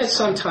 Yes. And it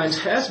sometimes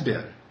has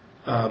been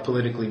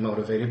politically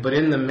motivated, but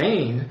in the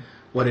main,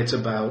 what it's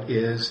about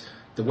is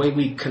the way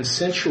we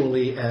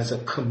consensually, as a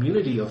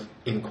community of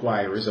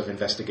inquirers, of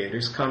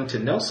investigators, come to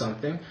know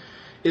something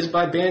is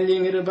by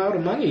bandying it about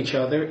among each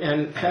other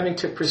and having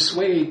to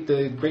persuade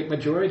the great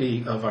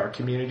majority of our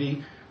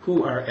community,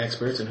 who are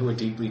experts and who are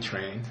deeply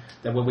trained,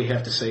 that what we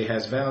have to say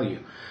has value.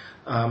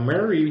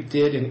 Murray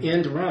did an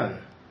end run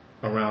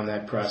around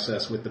that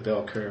process with the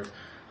bell curve.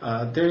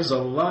 There's a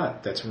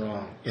lot that's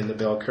wrong in the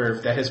bell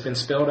curve that has been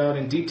spelled out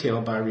in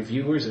detail by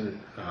reviewers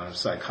in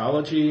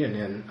psychology and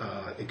in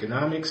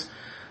economics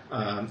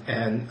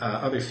and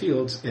other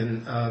fields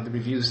in the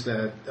reviews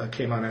that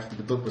came out after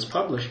the book was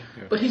published.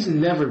 Yeah. But he's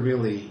never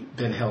really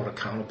been held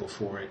accountable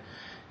for it.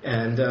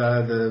 And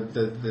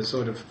the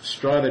sort of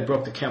straw that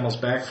broke the camel's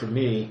back for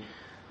me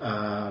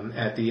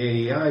at the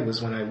AEI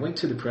was when I went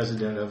to the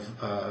president of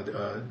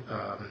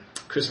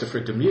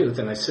Christopher Demuth,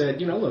 and I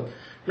said, look,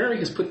 Murray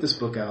has put this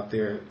book out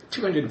there.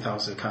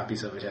 200,000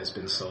 copies of it has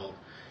been sold.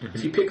 Mm-hmm.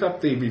 If you pick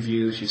up the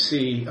reviews, you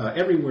see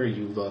everywhere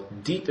you look,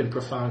 deep and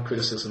profound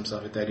criticisms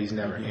of it that he's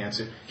never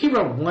answered. He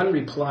wrote one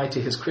reply to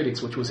his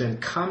critics, which was in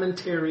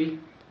Commentary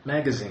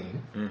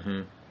magazine,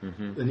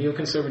 the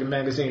neoconservative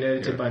magazine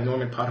edited by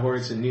Norman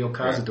Podhoretz and Neil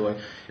Kozlodoy,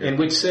 in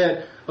which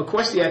said, of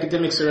course the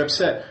academics are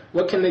upset.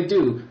 What can they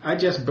do? I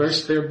just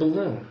burst their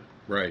balloon.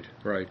 Right.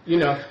 You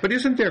know, but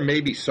isn't there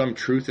maybe some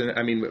truth in?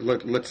 I mean,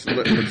 let's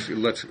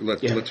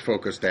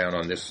focus down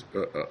on this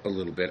a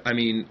little bit. I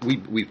mean,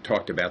 we've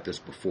talked about this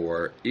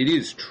before. It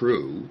is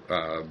true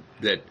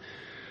that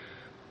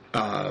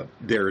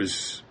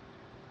there's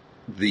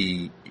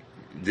the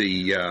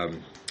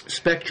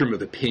spectrum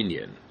of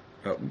opinion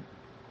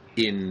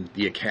in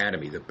the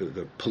academy,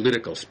 the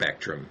political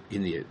spectrum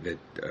in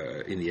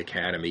the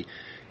academy,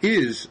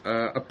 is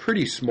a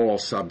pretty small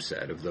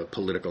subset of the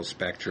political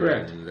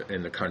spectrum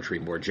in the country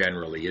more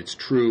generally. It's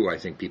true, I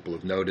think people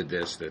have noted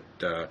this,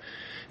 that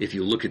if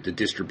you look at the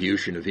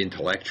distribution of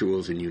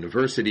intellectuals in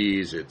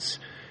universities, it's,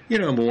 you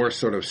know, more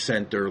sort of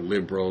center,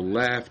 liberal,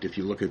 left. If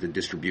you look at the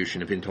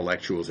distribution of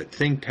intellectuals at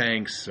think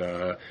tanks,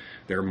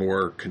 they're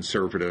more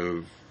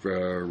conservative,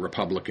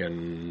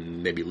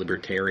 Republican, maybe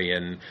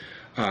libertarian.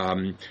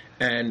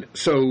 And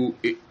so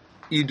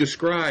you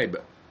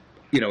describe,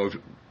 you know,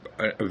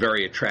 a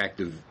very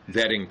attractive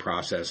vetting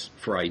process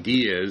for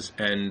ideas,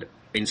 and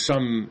in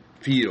some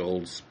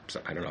fields,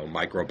 I don't know,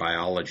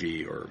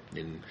 microbiology, or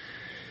in,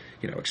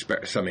 you know,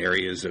 some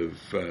areas of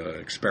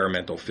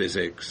experimental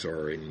physics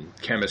or in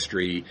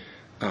chemistry,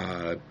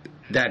 that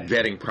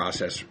vetting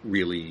process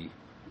really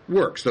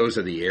works. Those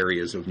are the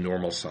areas of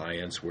normal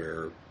science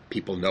where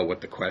people know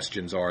what the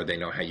questions are, they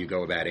know how you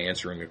go about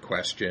answering a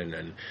question,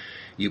 and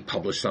you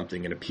publish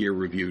something in a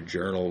peer-reviewed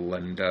journal,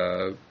 and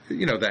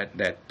you know,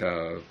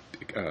 that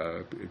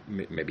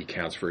maybe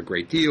counts for a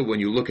great deal. When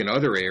you look in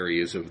other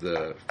areas of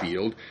the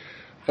field,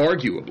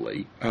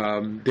 arguably,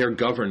 they're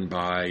governed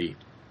by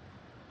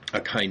a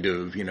kind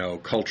of, you know,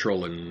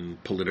 cultural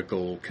and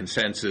political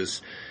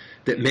consensus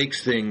that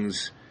makes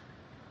things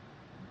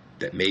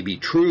that may be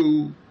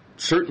true,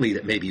 certainly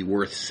that may be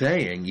worth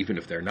saying, even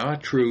if they're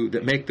not true,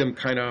 that make them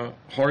kind of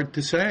hard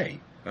to say.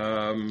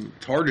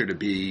 It's harder to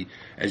be,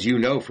 as you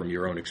know from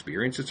your own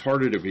experience, it's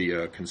harder to be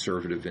a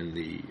conservative in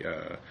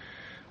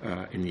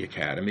the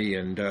academy,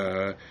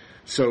 and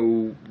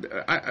so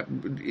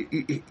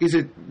is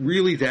it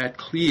really that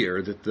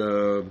clear that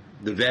the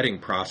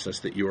vetting process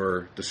that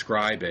you're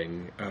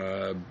describing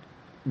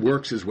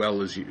works as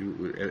well as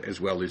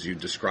you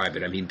describe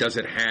it? I mean, does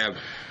it have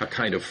a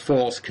kind of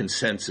false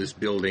consensus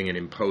building and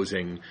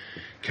imposing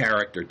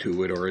character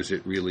to it, or is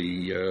it really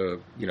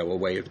you know, a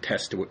way of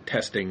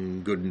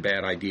testing good and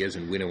bad ideas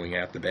and winnowing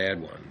out the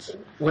bad ones?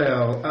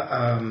 Well,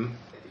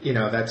 you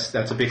know, that's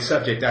a big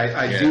subject.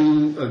 I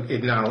do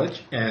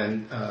acknowledge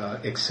and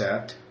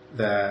accept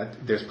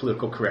that there's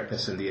political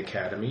correctness in the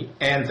academy,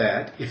 and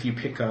that if you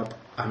pick up,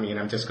 I mean,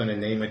 I'm just going to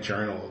name a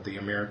journal, the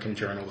American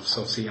Journal of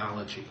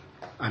Sociology.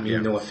 I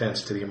mean, no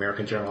offense to the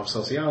American Journal of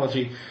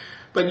Sociology,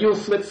 but you'll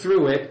flip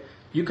through it.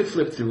 You could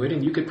flip through it,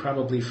 and you could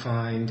probably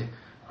find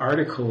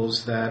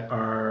articles that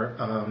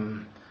are,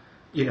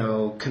 you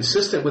know,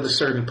 consistent with a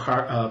certain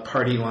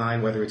party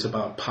line, whether it's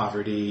about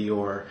poverty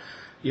or,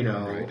 you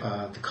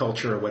know, the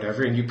culture or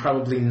whatever. And you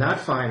probably not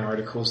find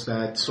articles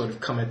that sort of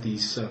come at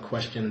these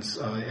questions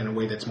in a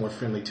way that's more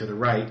friendly to the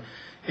right.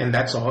 And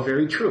that's all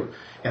very true.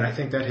 And I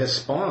think that has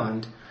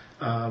spawned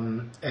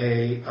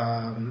a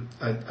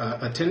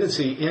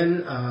tendency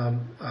in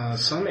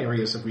some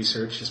areas of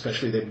research,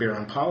 especially that bear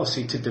on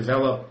policy, to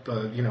develop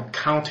you know,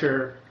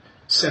 counter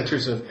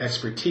centers of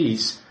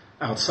expertise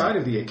outside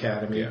of the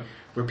academy,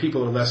 where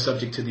people are less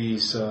subject to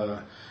these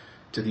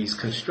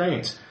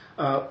constraints.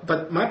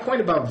 But my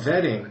point about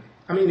vetting,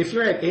 I mean, if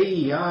you're at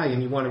AEI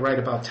and you want to write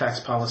about tax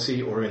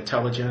policy or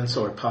intelligence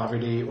or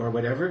poverty or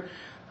whatever,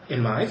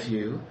 in my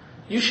view,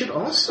 you should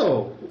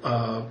also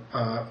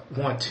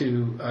want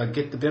to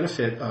get the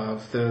benefit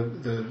of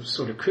the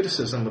sort of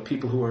criticism of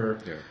people who are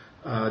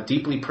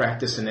deeply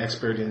practiced and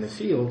expert in the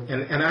field.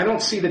 And I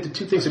don't see that the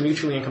two things are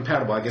mutually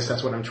incompatible. I guess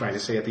that's what I'm trying to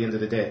say at the end of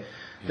the day,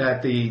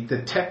 that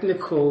the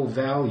technical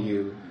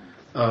value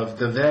of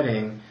the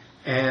vetting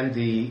and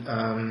the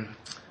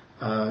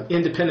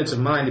independence of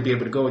mind to be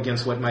able to go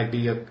against what might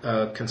be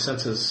a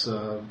consensus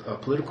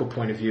political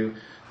point of view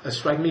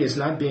strike me as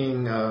not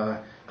being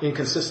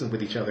inconsistent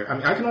with each other. I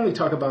mean, I can only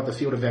talk about the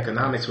field of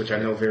economics, which I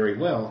know very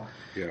well.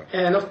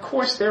 And of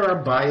course, there are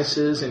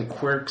biases and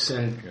quirks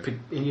and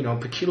you know,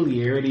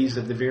 peculiarities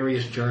of the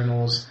various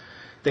journals.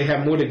 They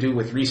have more to do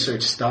with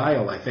research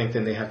style, I think,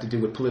 than they have to do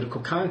with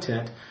political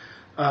content.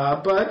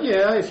 But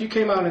yeah, if you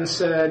came out and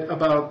said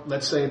about,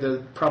 let's say,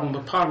 the problem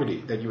of poverty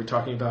that you were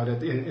talking about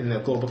in the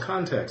global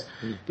context,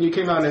 and you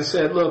came out and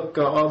said, look,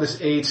 all this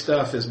aid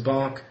stuff is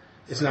bunk.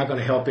 It's not going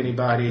to help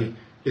anybody.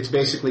 It's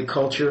basically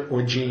culture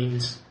or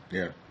genes.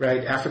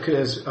 Right? Africa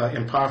is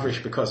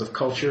impoverished because of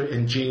culture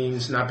and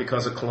genes, not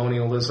because of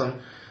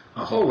colonialism.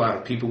 A whole lot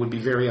of people would be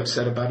very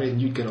upset about it,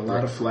 and you'd get a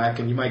lot of flack,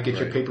 and you might get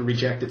your paper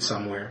rejected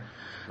somewhere.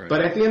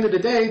 But at the end of the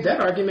day, that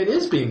argument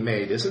is being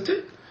made, isn't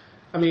it?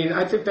 I mean,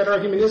 I think that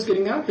argument is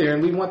getting out there,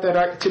 and we want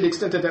that, to the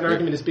extent that that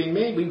argument is being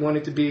made, we want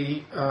it to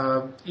be,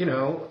 you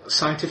know,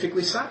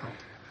 scientifically sound.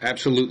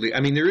 Absolutely.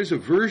 I mean, there is a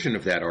version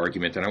of that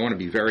argument, and I want to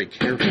be very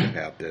careful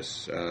about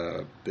this,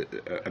 about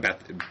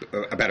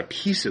a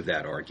piece of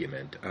that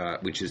argument,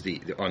 which is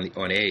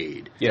on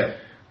aid. Yeah.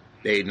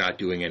 Aid not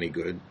doing any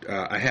good.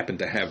 I happen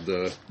to have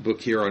the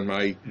book here on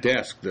my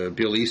desk, the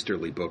Bill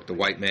Easterly book, The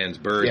White Man's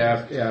Burden.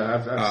 I've seen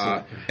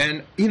it.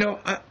 And,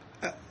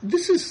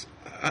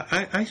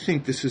 I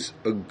think this is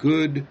a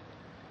good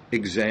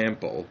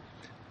example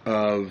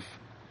of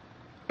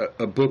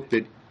a book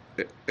that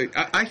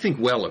I think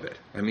well of it.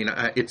 I mean,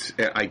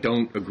 I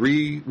don't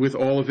agree with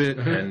all of it,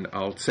 and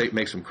I'll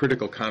make some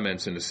critical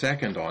comments in a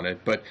second on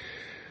it, but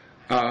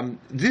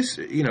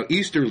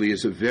Easterly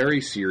is a very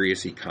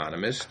serious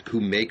economist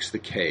who makes the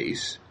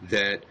case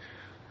that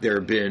there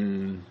have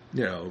been,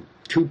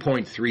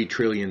 $2.3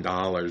 trillion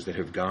that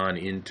have gone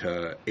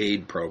into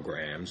aid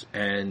programs,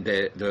 and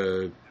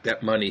that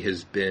money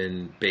has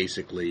been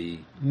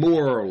basically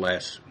more or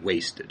less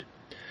wasted.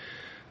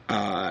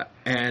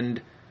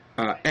 And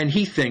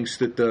he thinks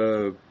that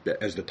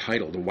as the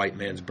title, The White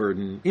Man's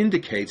Burden,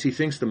 indicates, he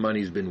thinks the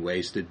money's been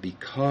wasted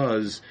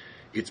because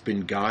it's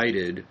been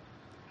guided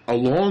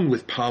along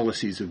with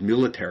policies of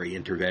military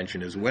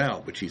intervention as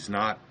well, which he's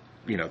not,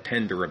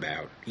 tender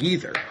about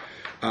either,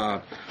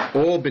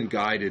 all been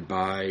guided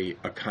by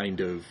a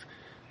kind of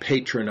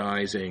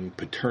patronizing,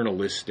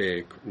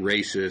 paternalistic,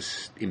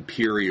 racist,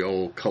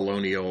 imperial,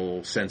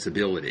 colonial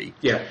sensibility.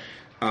 Yeah.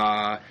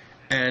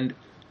 And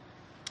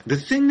the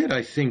thing that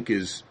I think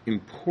is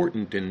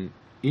important and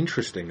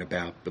interesting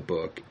about the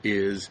book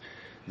is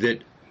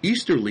that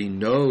Easterly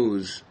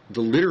knows the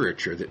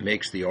literature that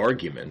makes the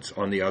arguments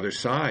on the other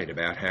side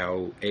about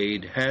how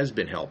aid has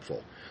been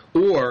helpful,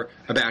 or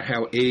about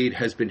how aid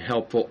has been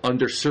helpful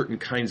under certain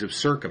kinds of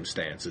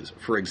circumstances.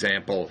 For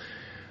example,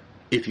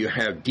 if you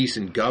have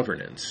decent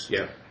governance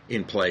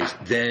in place,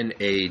 then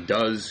aid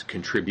does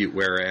contribute,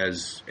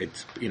 whereas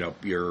it's,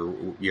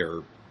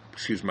 you're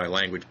excuse my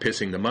language,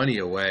 pissing the money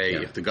away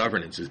if the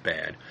governance is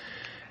bad.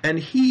 And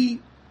he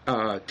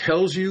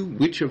tells you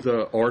which of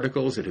the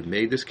articles that have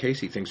made this case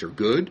he thinks are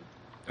good.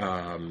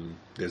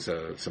 There's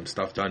some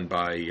stuff done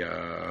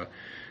by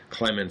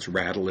Clements,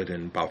 Radelet,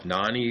 and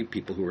Bhavnani,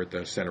 people who are at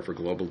the Center for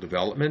Global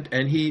Development,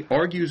 and he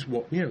argues,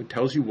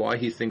 tells you why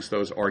he thinks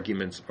those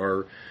arguments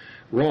are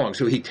wrong.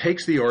 So he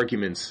takes the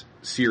arguments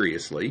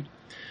seriously,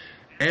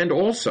 and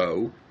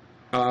also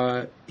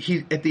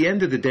he, at the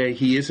end of the day,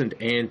 he isn't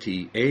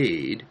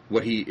anti-aid.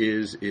 What he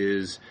is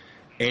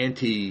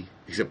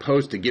he's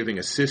opposed to giving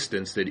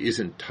assistance that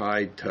isn't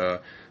tied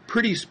to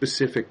pretty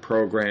specific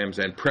programs,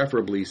 and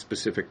preferably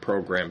specific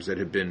programs that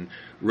have been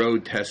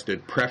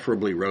road-tested,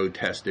 preferably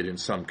road-tested in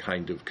some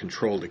kind of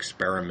controlled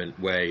experiment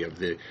way of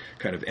the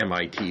kind of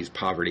MIT's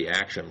Poverty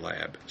Action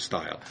Lab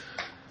style.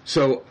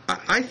 So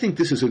I think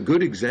this is a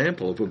good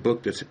example of a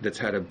book that's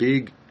had a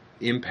big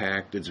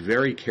impact, that's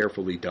very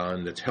carefully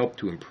done, that's helped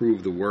to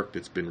improve the work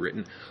that's been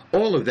written.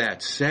 All of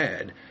that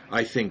said,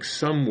 I think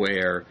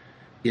somewhere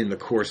in the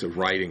course of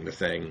writing the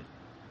thing,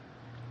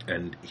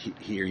 and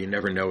here you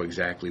never know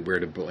exactly where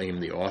to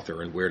blame the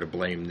author and where to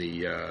blame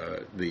the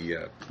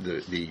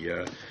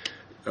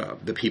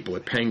people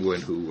at Penguin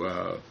who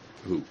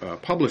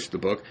published the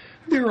book.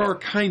 There are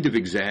kind of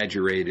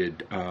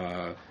exaggerated,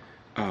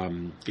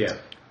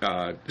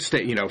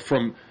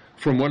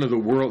 from one of the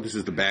world. This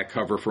is the back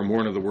cover from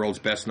one of the world's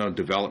best-known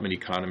development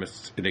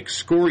economists, an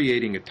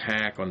excoriating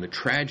attack on the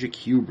tragic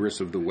hubris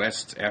of the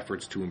West's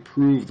efforts to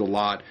improve the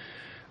lot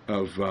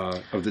of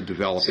the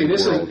developing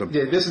world.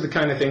 This is the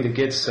kind of thing that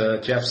gets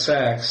Jeff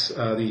Sachs,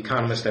 the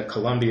economist at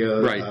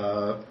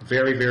Columbia,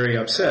 very, very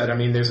upset. I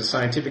mean, there's a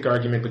scientific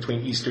argument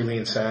between Easterly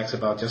and Sachs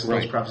about just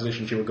those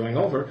propositions you were going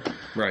over.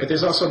 Right. But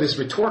there's also this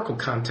rhetorical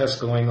contest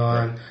going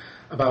on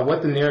about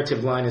what the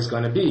narrative line is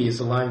going to be. Is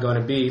the line going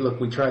to be, look,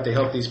 we tried to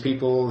help these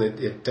people,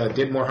 it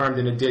did more harm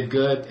than it did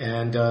good,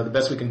 and the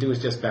best we can do is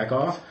just back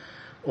off?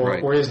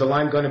 Or is the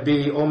line going to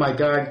be, oh my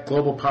God,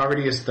 global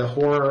poverty is the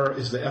horror,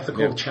 is the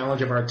ethical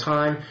challenge of our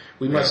time.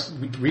 We must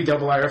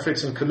redouble our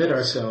efforts and commit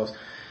ourselves.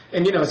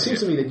 And, it seems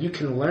to me that you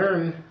can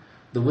learn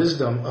the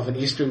wisdom of an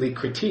Easterly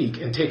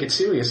critique and take it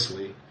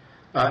seriously,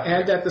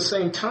 and at the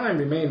same time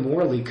remain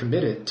morally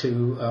committed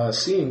to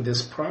seeing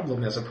this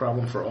problem as a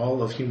problem for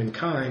all of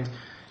humankind,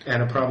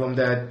 and a problem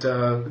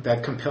that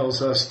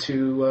compels us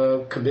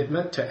to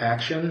commitment, to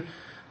action,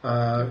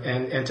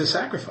 and to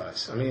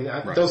sacrifice. I mean,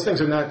 those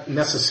things are not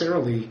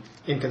necessarily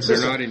inconsistent.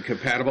 They're not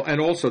incompatible,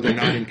 and also they're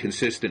not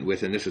inconsistent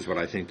with, and this is what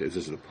I think, this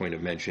is the point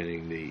of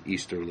mentioning the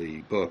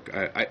Easterly book,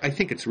 I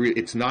think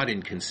it's not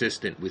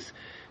inconsistent with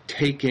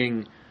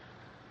taking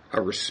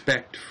a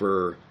respect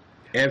for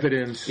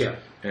evidence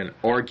and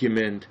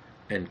argument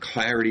and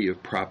clarity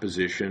of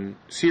proposition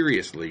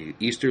seriously.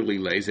 Easterly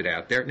lays it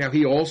out there. Now,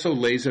 he also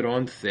lays it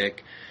on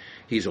thick.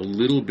 He's a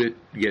little bit,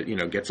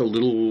 gets a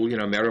little,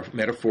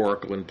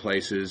 metaphorical in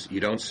places. You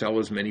don't sell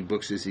as many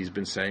books as he's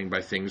been saying by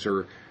saying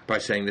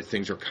that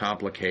things are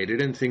complicated,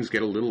 and things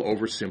get a little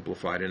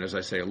oversimplified, and as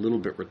I say, a little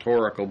bit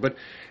rhetorical. But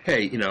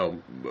hey,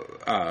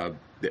 that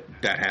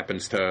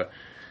happens to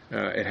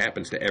It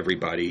happens to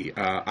everybody.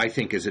 I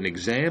think is an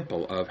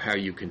example of how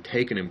you can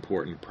take an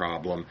important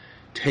problem,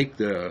 take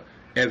the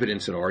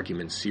evidence and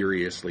argument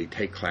seriously,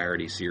 take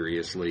clarity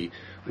seriously,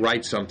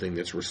 write something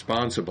that's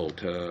responsible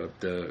to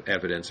the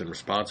evidence and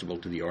responsible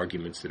to the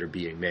arguments that are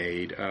being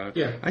made.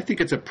 I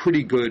think it's a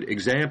pretty good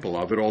example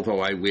of it,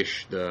 although I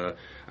wish the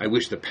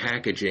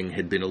packaging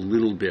had been a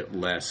little bit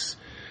less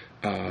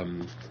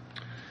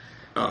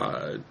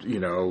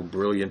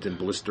brilliant and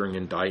blistering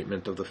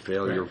indictment of the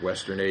failure of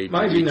Western aid to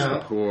reach the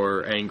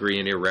poor, angry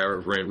and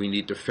irreverent. We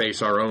need to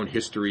face our own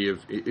history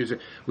of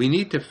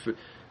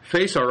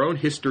face our own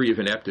history of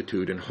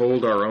ineptitude and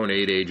hold our own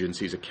aid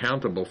agencies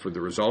accountable for the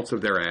results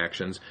of their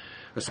actions,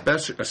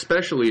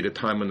 especially at a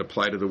time when the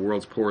plight of the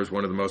world's poor is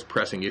one of the most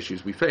pressing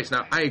issues we face.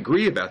 Now, I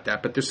agree about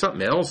that, but there's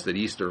something else that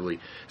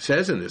Easterly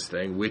says in this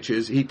thing, which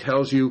is he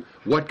tells you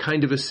what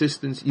kind of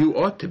assistance you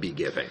ought to be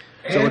giving.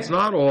 So it's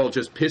not all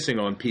just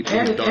pissing on people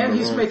who've done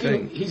the wrong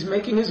thing. He's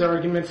making his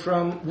argument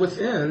from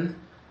within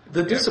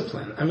the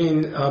discipline. I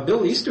mean,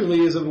 Bill Easterly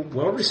is a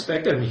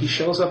well-respected. I mean, he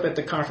shows up at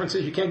the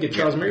conferences. You can't get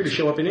Charles Murray to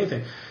show up at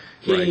anything.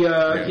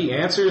 He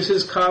answers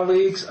his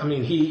colleagues. I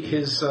mean,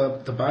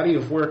 the body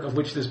of work of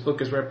which this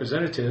book is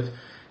representative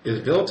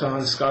is built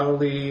on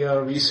scholarly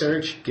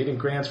research, getting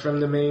grants from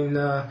the main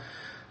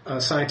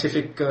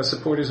scientific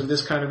supporters of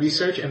this kind of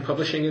research, and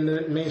publishing in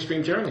the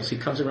mainstream journals. He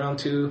comes around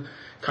to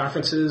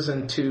conferences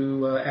and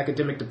to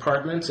academic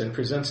departments and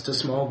presents to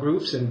small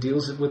groups and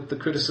deals with the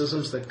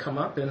criticisms that come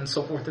up and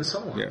so forth and so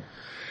on. Yeah.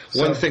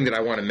 One thing that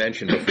I want to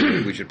mention,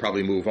 we should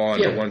probably move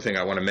on, but one thing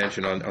I want to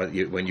mention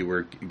when you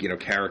were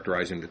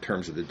characterizing the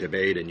terms of the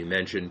debate, and you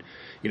mentioned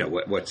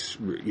what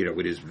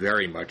is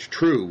very much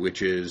true,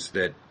 which is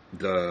that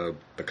the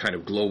kind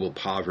of global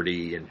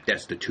poverty and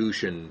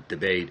destitution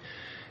debate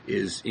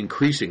is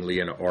increasingly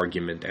an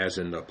argument, as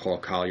in the Paul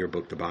Collier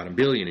book, The Bottom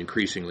Billion,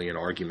 increasingly an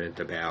argument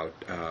about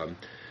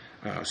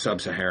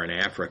sub-Saharan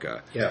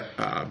Africa.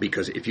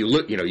 Because if you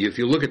look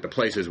at the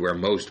places where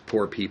most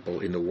poor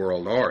people in the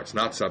world are, it's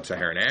not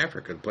sub-Saharan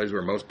Africa. The places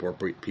where most poor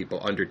people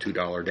under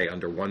 $2 a day,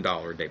 under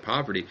 $1 a day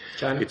poverty,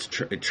 it's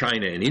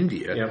China and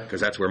India,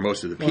 because that's where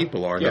most of the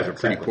people are. Those are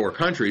pretty poor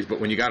countries. But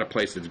when you got a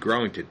place that's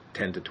growing to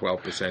 10 to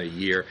 12% a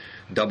year,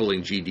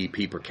 doubling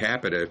GDP per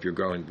capita, if you're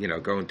growing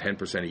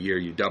 10% a year,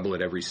 you double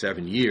it every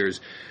 7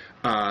 years.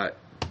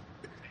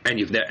 And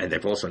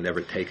they've also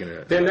never taken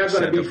a. They're not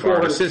going to be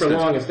poor for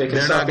long if they can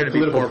solve the political problems. They're not going to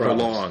be poor for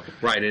long,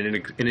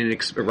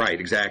 right?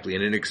 Exactly.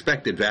 In an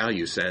expected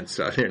value sense,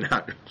 they're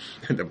not.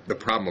 The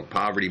problem of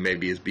poverty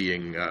maybe is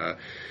being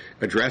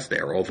addressed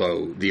there,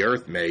 although the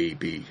earth may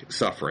be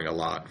suffering a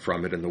lot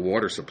from it, and the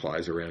water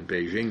supplies around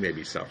Beijing may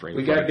be suffering.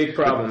 We got big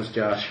problems,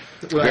 Josh.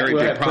 Very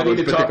big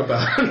problems. Plenty to talk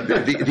about.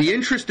 The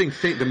interesting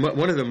thing,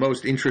 one of the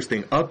most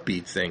interesting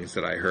upbeat things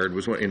that I heard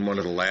was in one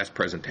of the last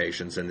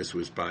presentations, and this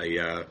was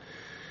by.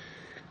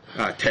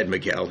 Ted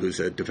Miguel,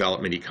 who's a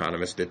development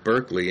economist at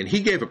Berkeley, and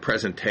he gave a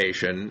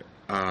presentation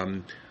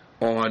on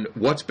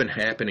what's been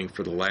happening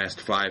for the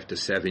last 5 to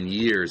 7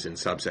 years in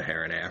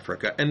sub-Saharan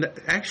Africa. And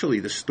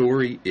actually the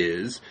story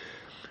is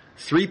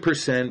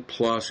 3%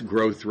 plus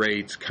growth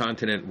rates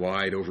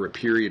continent-wide over a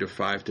period of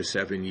 5 to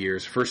 7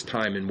 years, first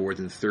time in more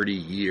than 30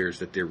 years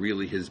that there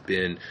really has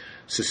been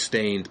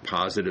sustained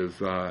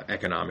positive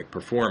economic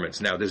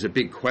performance. Now, there's a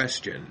big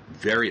question,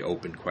 very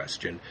open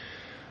question,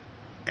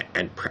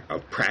 and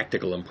of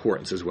practical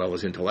importance as well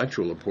as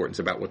intellectual importance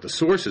about what the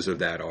sources of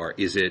that are.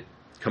 Is it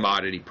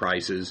commodity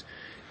prices?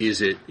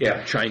 Is it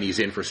Chinese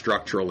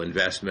infrastructural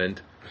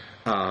investment?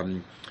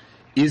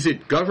 Is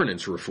it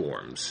governance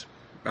reforms?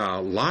 A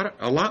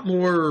lot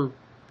more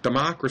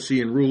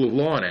democracy and rule of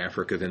law in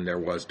Africa than there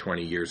was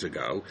 20 years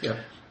ago.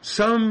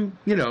 Some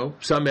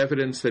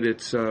evidence that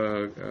it's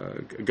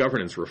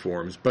governance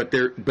reforms, but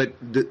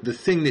the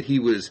thing that he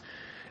was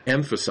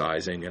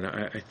emphasizing, and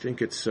I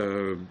think it's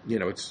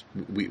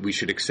we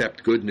should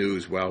accept good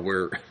news while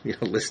we're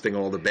listing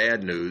all the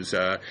bad news.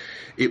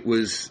 It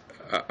was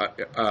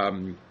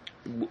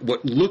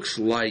what looks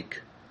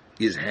like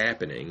is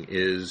happening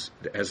is,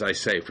 as I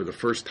say, for the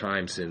first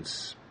time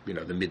since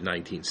the mid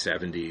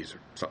 1970s or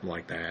something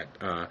like that.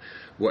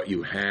 What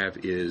you have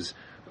is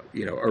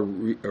a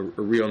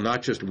real,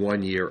 not just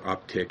 1 year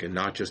uptick, and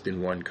not just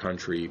in one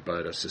country,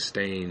 but a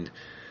sustained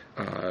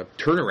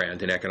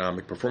turnaround in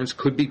economic performance.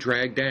 Could be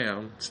dragged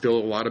down. Still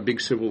a lot of big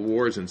civil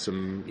wars in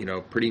some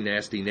pretty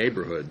nasty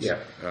neighborhoods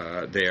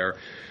there.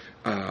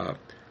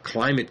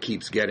 Climate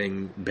keeps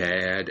getting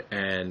bad,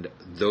 and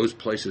those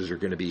places are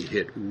going to be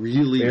hit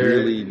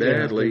really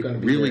badly,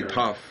 really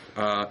tough.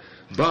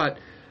 But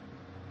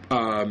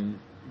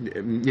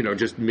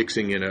just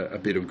mixing in a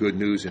bit of good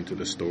news into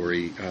the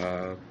story,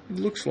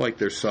 looks like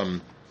there's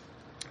some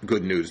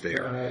good news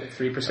there.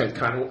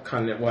 3%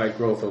 continent-wide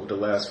growth over the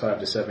last 5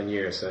 to 7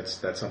 years.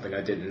 That's something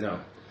I didn't know.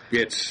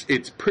 It's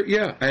it's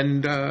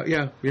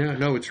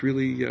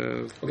really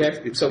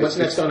okay. So what's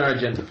next on our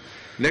agenda?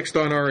 Next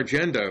on our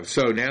agenda.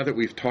 So now that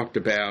we've talked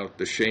about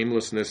the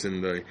shamelessness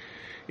in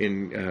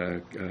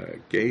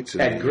Gates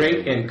at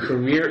great and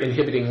career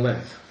inhibiting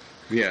length.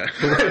 Yeah.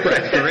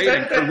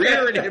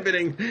 Career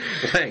inhibiting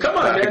length. Come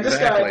on, man.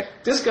 Exactly.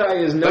 This guy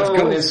is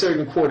known in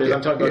certain quarters. Yeah.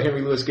 I'm talking about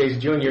Henry Louis Gates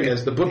Jr.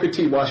 as the Booker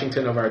T.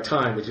 Washington of our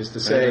time, which is to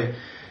say,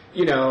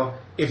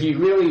 if you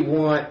really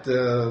want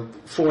the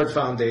Ford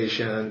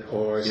Foundation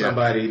or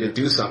somebody to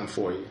do something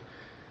for you,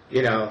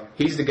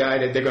 he's the guy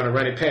that they're going to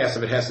run it past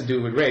if it has to do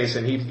with race,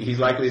 and he's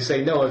likely to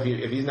say no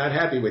if he's not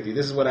happy with you.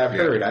 This is what I've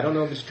heard. I don't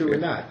know if it's true or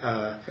not.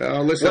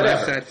 Listen,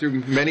 I've sat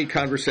through many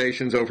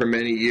conversations over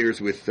many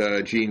years with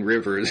Gene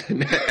Rivers,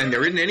 and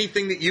there isn't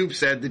anything that you've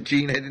said that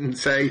Gene didn't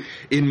say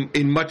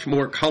in much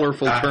more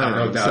colorful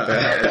terms,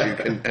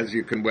 as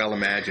you can well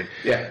imagine.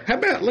 Yeah. How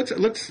about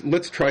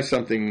let's try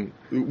something?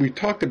 We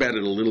talked about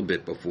it a little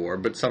bit before,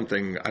 but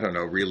something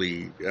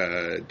really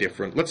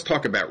different. Let's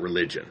talk about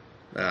religion.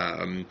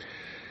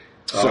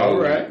 So all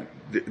right.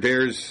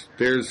 There's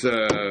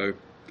Glenn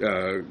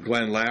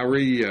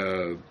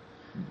Loury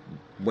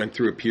went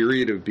through a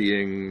period of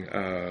being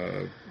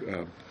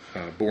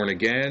born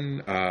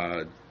again.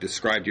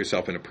 Described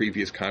yourself in a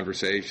previous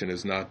conversation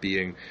as not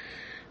being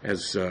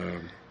as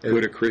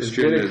good a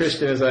Christian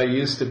as I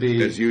used to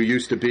be, as you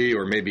used to be,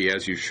 or maybe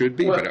as you should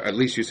be. But at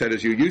least you said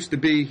as you used to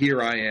be.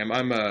 Here I am.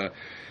 I'm a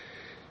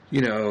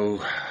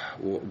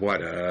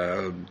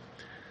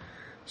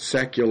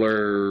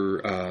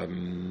secular.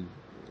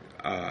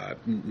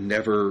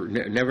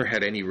 Never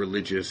had any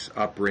religious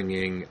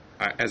upbringing.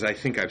 As I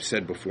think I've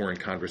said before in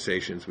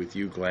conversations with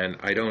you, Glenn,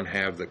 I don't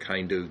have the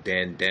kind of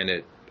Dan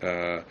Dennett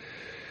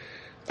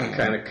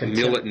kind of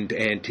militant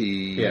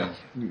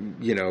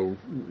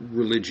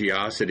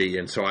religiosity,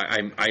 and so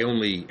I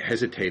only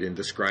hesitate in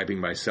describing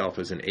myself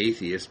as an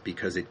atheist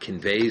because it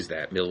conveys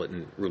that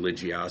militant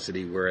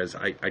religiosity, whereas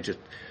I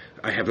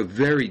have a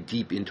very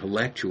deep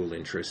intellectual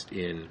interest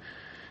in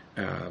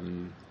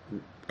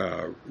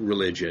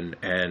religion,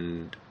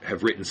 and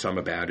have written some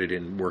about it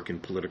in work in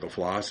political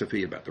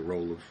philosophy, about the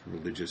role of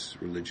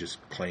religious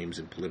claims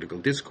in political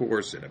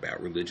discourse, and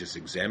about religious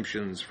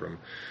exemptions from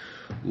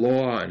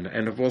law, and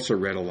I've also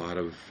read a lot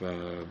of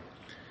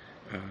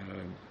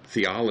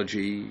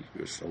theology,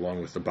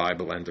 along with the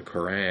Bible and the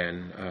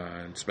Quran,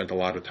 and spent a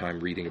lot of time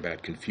reading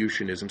about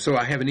Confucianism. So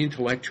I have an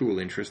intellectual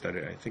interest.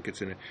 I think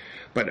it's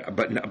but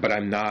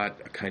I'm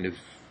not I'm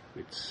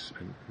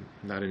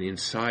not an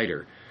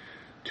insider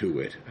to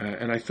it,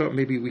 and I thought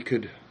maybe we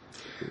could.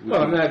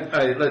 Let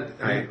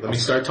me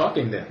start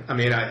talking then. I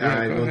mean,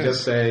 I will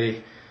just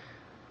say,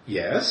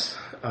 yes.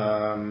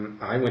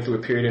 I went through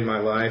a period in my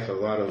life, a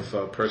lot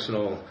of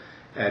personal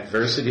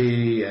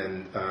adversity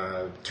and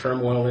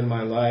turmoil in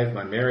my life.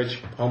 My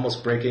marriage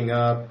almost breaking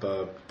up,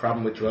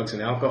 problem with drugs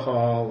and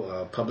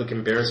alcohol, public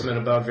embarrassment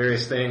about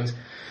various things,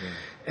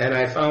 and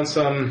I found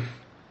some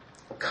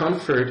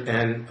comfort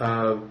and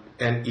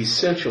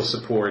essential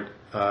support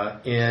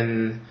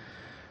in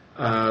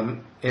a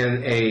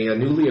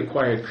newly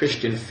acquired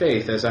Christian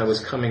faith as I was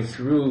coming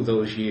through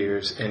those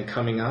years and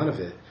coming out of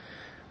it.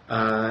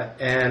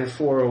 And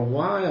for a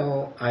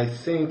while, I'm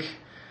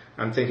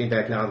thinking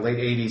back now, late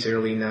 80s,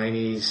 early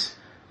 90s,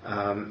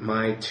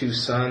 my two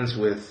sons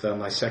with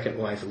my second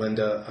wife,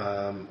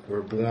 Linda,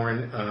 were born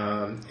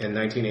in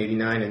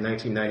 1989 and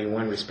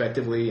 1991,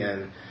 respectively,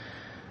 and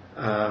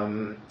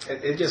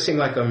it just seemed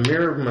like a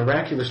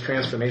miraculous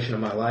transformation of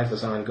my life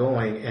was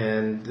ongoing,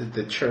 and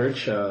the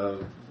church,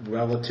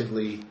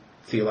 relatively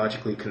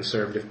theologically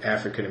conservative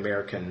African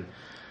American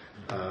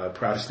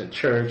Protestant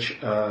church,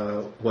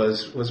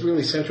 was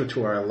really central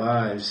to our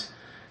lives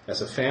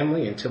as a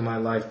family and to my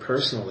life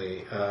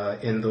personally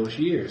in those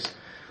years.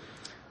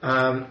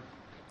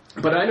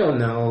 But I don't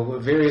know.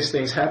 Various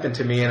things happened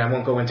to me, and I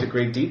won't go into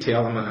great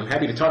detail. I'm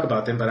happy to talk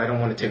about them, but I don't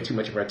want to take too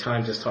much of our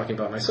time just talking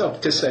about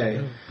myself. To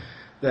say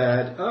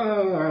that, I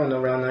don't know,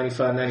 around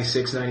 95,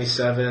 96,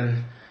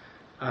 97,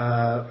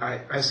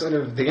 I sort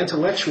of, the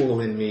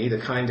intellectual in me, the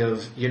kind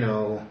of,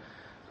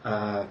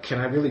 can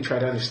I really try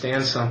to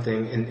understand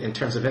something in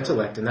terms of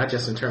intellect, and not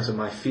just in terms of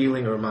my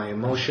feeling or my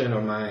emotion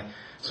or my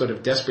sort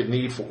of desperate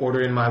need for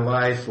order in my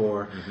life,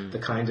 or the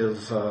kind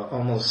of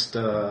almost,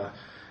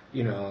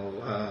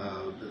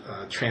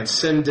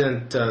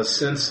 transcendent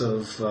sense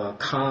of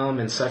calm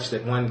and such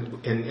that one,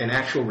 in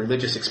actual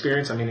religious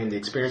experience, I mean in the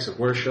experience of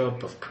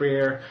worship, of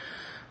prayer,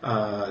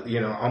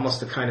 almost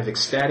the kind of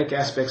ecstatic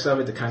aspects of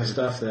it, the kind of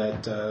stuff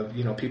that,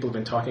 people have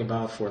been talking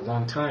about for a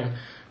long time.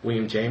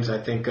 William James, I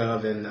think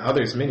of, and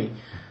others, many.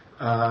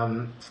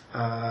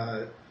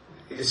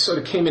 It sort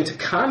of came into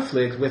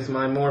conflict with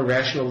my more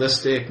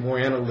rationalistic, more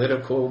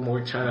analytical,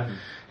 more trying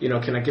to,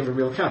 can I give a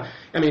real account?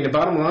 I mean, the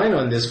bottom line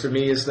on this for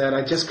me is that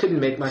I just couldn't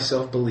make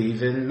myself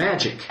believe in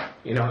magic.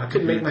 I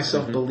couldn't make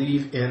myself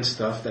believe in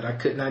stuff that I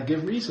could not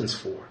give reasons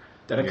for,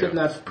 that I could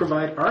not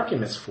provide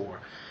arguments for.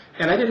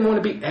 And I didn't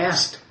want to be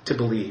asked to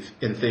believe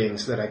in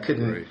things that I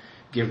couldn't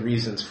give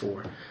reasons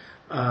for.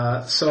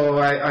 So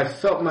I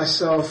felt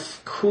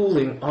myself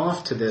cooling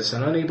off to this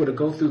and unable to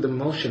go through the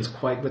motions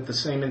quite with the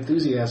same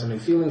enthusiasm and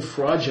feeling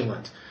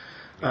fraudulent.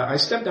 I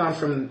stepped down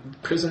from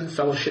Prison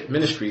Fellowship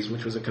Ministries,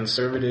 which was a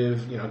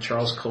conservative,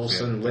 Charles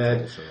Colson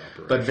led,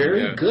 but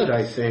very good,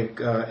 I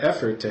think,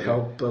 effort to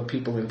help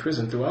people in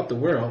prison throughout the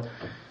world.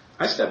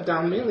 I stepped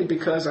down mainly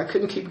because I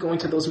couldn't keep going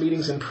to those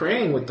meetings and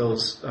praying with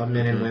those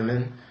men and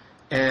women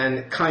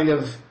and kind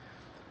of,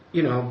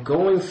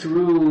 going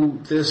through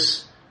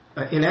this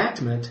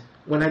enactment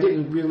when I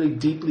didn't really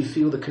deeply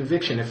feel the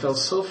conviction. It felt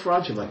so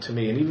fraudulent to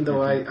me. And even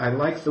though I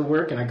liked the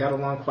work and I got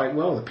along quite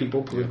well with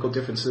people, political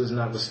differences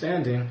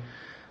notwithstanding,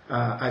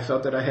 I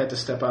felt that I had to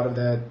step out of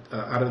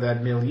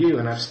that milieu,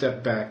 and I've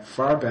stepped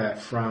far back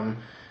from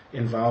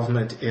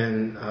involvement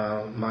in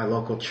my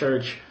local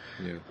church.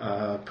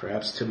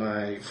 Perhaps to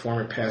my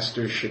former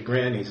pastor's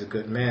chagrin. He's a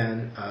good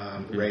man.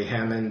 Ray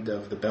Hammond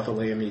of the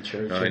Bethlehem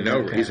Church. I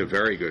know. He's a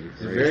very good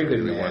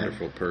man.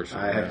 Wonderful person.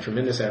 I have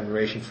tremendous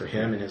admiration for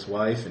him and his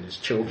wife and his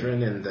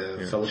children and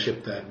the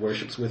fellowship that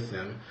worships with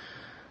them.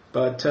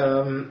 But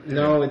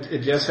no,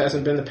 it just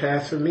hasn't been the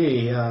path for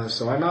me.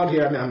 So I'm out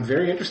here. I'm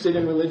very interested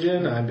in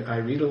religion. I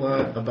read a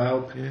lot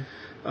about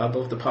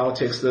both the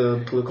politics,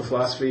 the political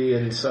philosophy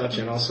and such,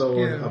 and also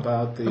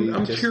about the...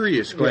 I'm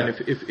curious, Glenn,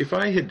 if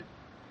I had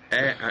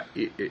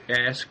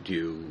asked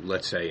you,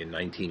 let's say in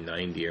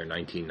 1990 or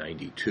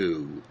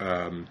 1992,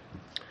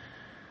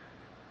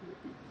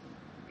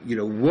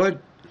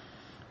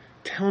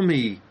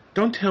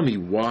 don't tell me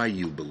why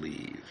you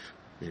believe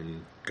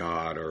in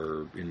God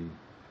or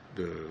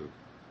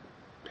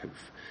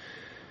have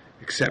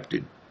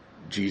accepted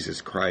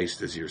Jesus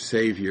Christ as your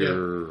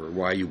Savior, or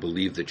why you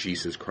believe that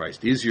Jesus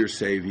Christ is your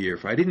Savior.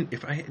 If I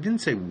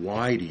didn't say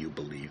why do you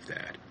believe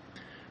that,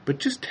 but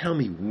just tell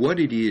me what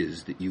it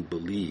is that you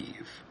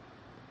believe.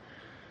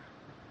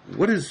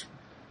 What is?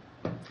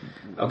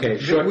 Okay,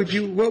 sure.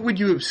 What would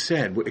you have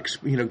said?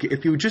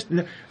 If you just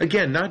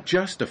not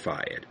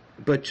justify it,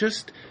 but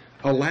just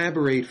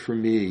elaborate for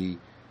me.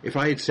 If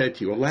I had said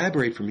to you,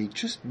 elaborate for me,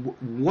 just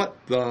what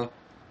the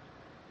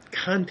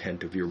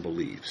content of your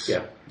beliefs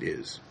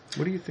is.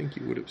 What do you think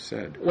you would have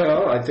said?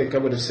 Well, I think I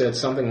would have said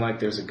something like,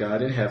 "There's a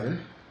God in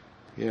heaven,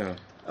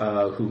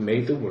 who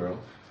made the world,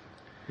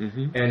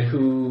 and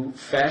who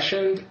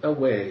fashioned a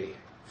way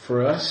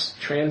for us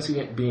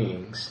transient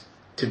beings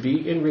to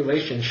be in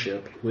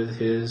relationship with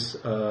His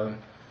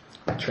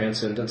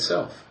transcendent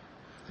self.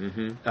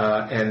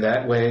 And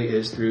that way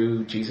is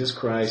through Jesus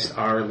Christ,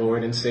 our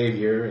Lord and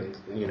Savior, and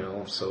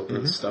so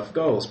the stuff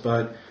goes.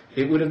 But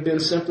it would have been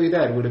simply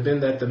that. It would have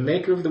been that the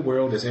Maker of the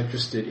world is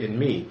interested in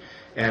me.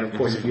 And of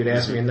course, if you'd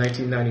asked me in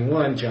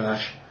 1991,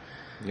 Josh,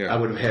 I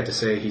would have had to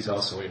say He's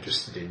also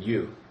interested in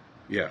you.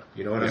 Yeah.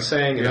 You know what I'm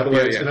saying? In other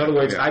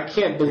words, I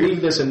can't believe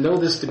this and know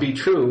this to be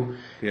true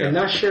and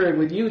not share it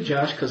with you,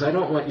 Josh, because I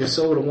don't want your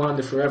soul to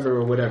wander forever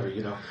or whatever,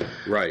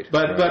 Right.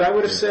 But I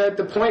would have said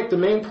the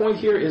main point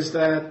here is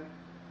that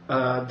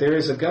there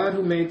is a God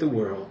who made the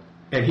world,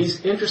 and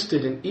He's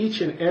interested in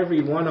each and every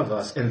one of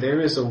us, and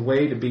there is a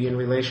way to be in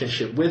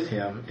relationship with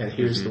Him, and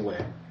here's the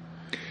way.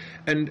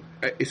 And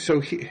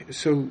so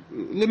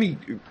let me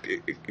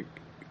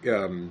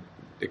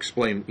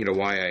explain,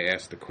 why I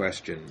asked the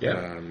question,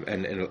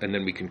 and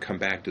then we can come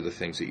back to the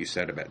things that you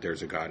said about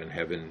there's a God in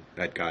heaven,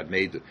 that God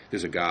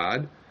there's a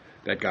God,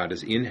 that God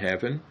is in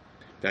heaven,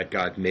 that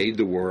God made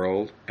the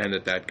world, and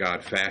that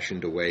God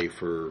fashioned a way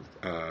for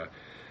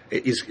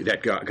that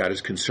God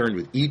is concerned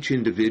with each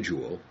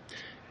individual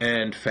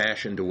and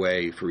fashioned a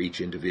way for each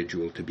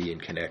individual to be in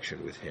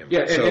connection with Him.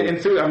 Yeah, and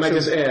through, I might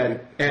just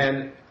add,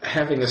 and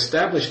having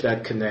established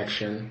that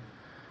connection,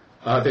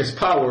 there's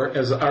power,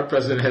 as our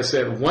president has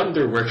said,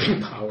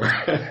 wonder-working power.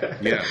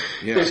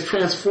 There's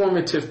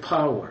transformative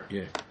power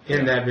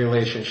in that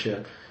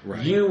relationship.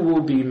 Right. You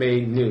will be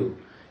made new.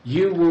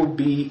 You will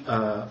be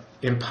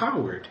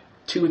empowered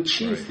to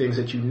achieve things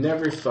that you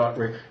never thought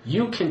were.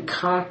 You can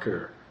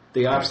conquer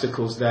the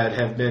obstacles that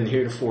have been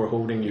heretofore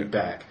holding you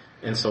back,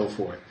 and so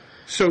forth.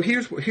 So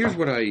here's what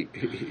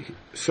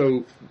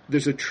so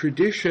there's a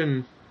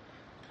tradition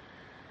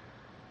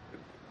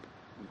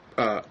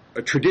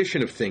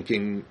of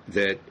thinking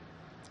that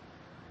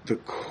the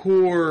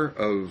core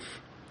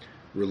of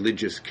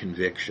religious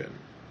conviction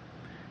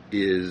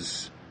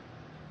is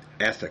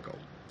ethical.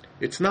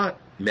 It's not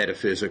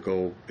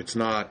metaphysical. It's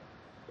not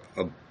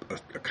a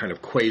kind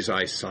of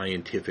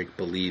quasi-scientific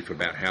belief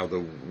about how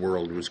the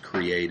world was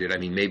created. I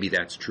mean, maybe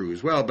that's true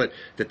as well, but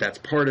that's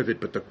part of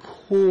it. But the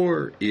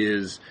core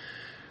is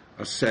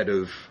a set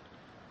of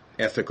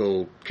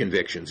ethical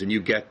convictions, and you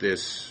get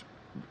this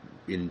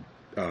in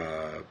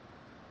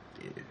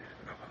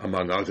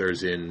among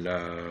others in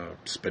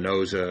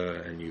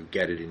Spinoza, and you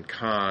get it in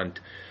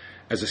Kant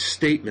as a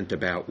statement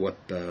about what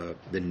the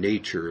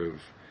nature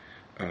of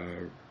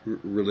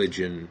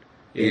religion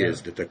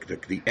is, that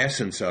the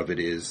essence of it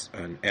is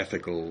an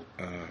ethical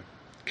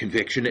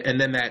conviction, and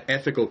then that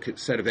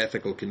set of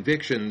ethical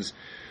convictions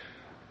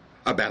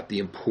about the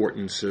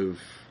importance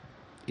of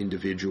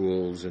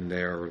individuals and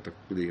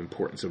the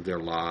importance of their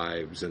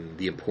lives and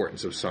the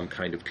importance of some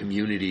kind of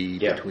community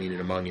between and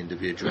among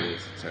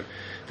individuals. So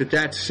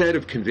that set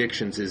of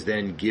convictions is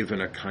then given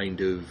a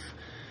kind of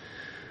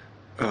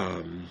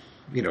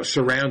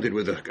surrounded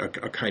with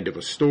a kind of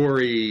a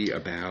story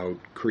about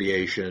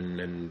creation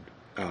and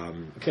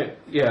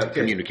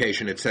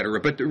communication, etc.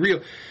 But the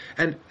real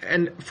and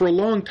for a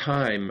long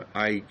time,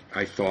 I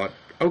thought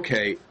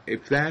okay,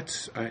 if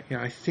that's,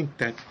 I think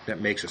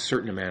that makes a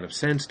certain amount of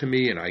sense to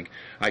me, and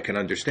I can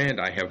understand.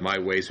 I have my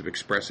ways of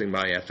expressing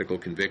my ethical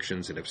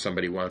convictions, and if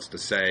somebody wants to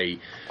say,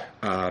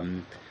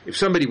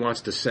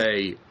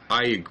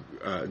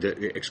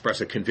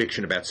 express a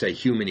conviction about, say,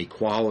 human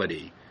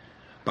equality,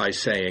 by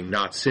saying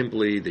not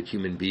simply that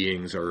human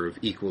beings are of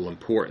equal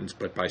importance,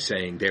 but by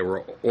saying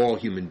all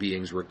human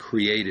beings were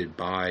created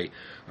by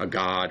a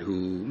God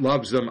who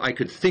loves them, I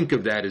could think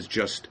of that as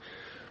just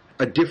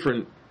a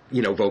different,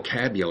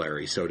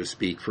 vocabulary, so to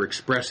speak, for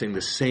expressing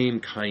the same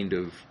kind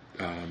of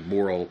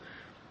moral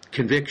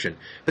conviction.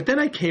 But then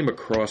I came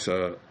across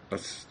a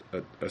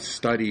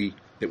study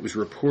that was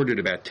reported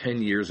about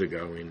 10 years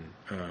ago in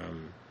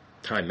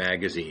Time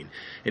magazine,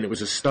 and it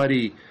was a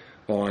study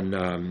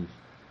on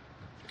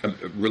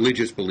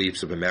religious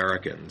beliefs of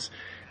Americans.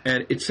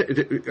 And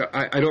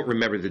I don't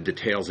remember the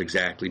details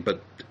exactly,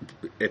 but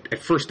at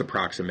first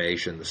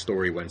approximation, the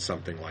story went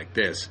something like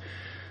this.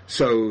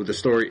 So the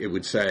story, it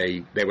would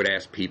say, they would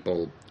ask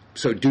people,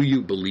 so do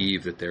you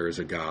believe that there is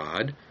a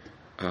God?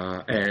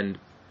 And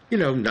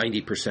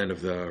 90%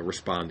 of the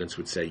respondents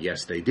would say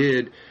yes, they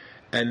did.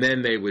 And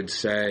then they would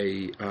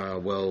say,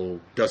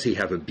 well, does he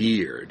have a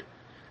beard?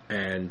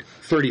 And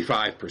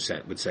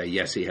 35% would say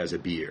yes, he has a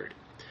beard.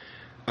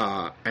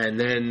 And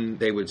then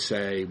they would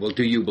say, well,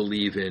 do you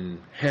believe in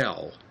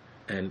hell?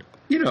 And,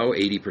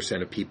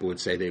 80% of people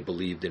would say they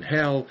believed in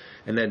hell.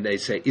 And then they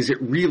say, is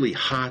it really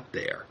hot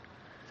there?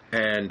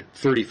 And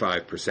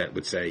 35%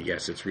 would say,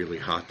 yes, it's really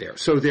hot there.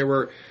 So there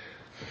were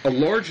a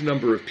large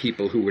number of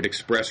people who would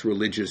express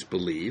religious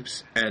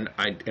beliefs, and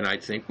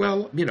I'd think,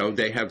 well,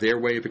 they have their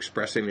way of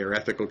expressing their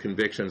ethical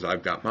convictions.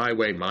 I've got my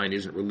way. Mine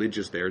isn't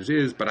religious. Theirs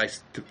is. But I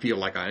feel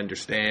like I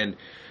understand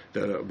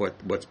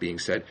what's being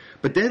said.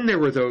 But then there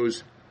were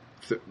those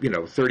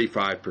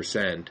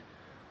 35%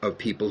 of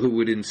people who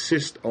would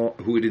insist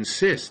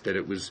that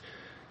it was,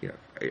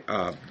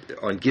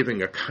 on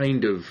giving a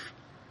kind of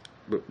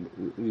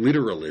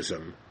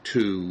literalism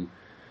to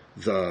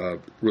the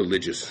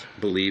religious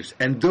beliefs,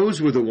 and those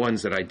were the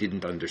ones that I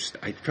didn't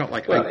understand. I felt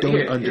like I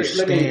don't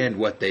understand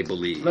what they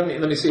believe. Let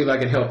me see if I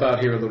can help out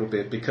here a little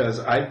bit,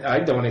 because I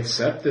don't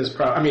accept this.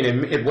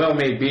 It well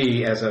may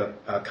be as a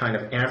kind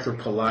of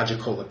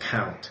anthropological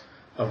account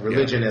of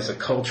religion as a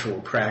cultural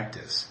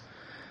practice,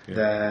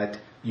 that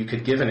you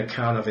could give an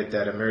account of it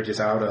that emerges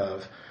out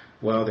of,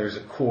 well, there's a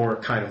core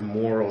kind of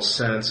moral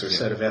sense or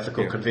set of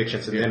ethical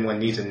convictions, and then one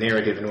needs a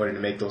narrative in order to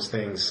make those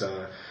things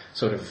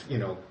sort of,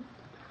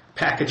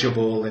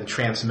 packageable and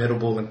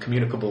transmittable and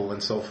communicable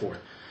and so forth.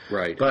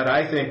 Right. But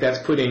I think that's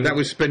putting... That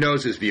was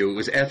Spinoza's view. It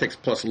was ethics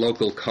plus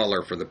local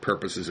color for the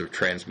purposes of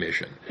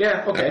transmission.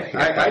 Yeah, okay.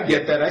 I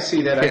get that. I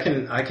see that. I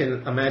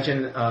can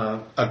imagine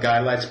a guy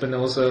like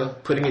Spinoza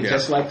putting it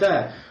just like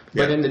that.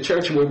 But in the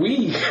church where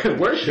we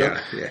worship,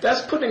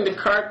 that's putting the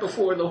cart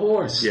before the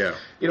horse. Yeah.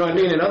 You know what I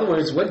mean? In other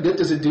words, what good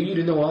does it do you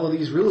to know all of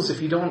these rules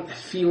if you don't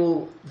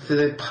feel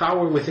the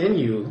power within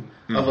you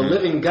of a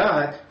living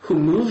God who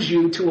moves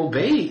you to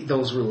obey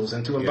those rules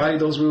and to embody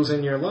those rules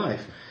in your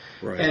life?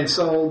 Right. And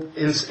so,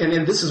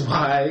 and this is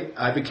why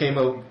I became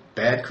a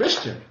bad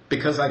Christian,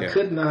 because I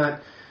could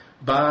not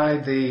buy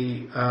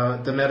the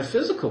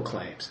metaphysical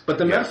claims. But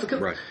the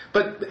metaphysical,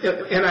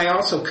 and I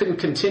also couldn't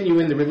continue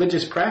in the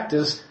religious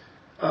practice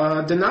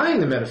denying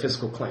the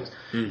metaphysical claims.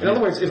 In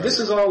other words, if this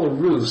is all a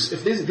ruse,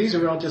 if these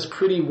are all just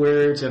pretty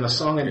words and a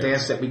song and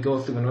dance that we go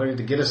through in order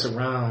to get us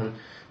around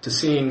to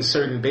seeing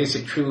certain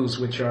basic truths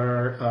which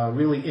are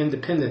really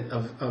independent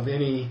of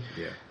any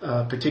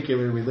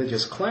particular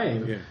religious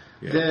claim,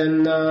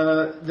 then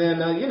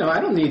I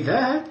don't need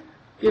that.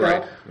 You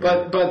know,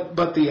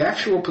 but the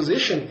actual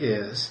position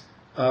is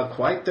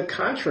quite the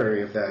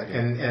contrary of that,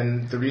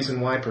 and the reason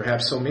why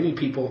perhaps so many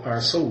people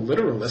are so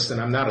literalist, and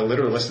I'm not a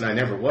literalist, and I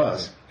never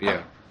was.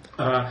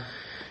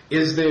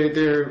 Is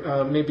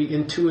their maybe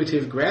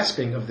intuitive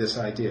grasping of this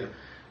idea,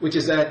 which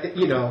is that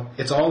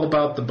it's all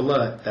about the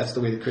blood. That's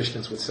the way the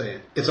Christians would say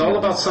it. It's all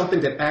about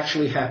something that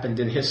actually happened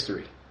in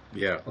history.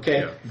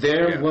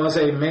 There was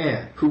a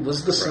man who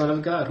was the Son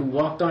of God, who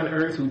walked on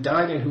earth, who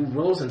died and who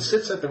rose and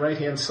sits at the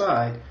right-hand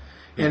side,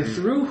 and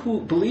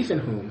through belief in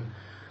whom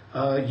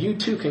you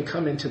too can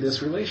come into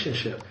this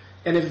relationship.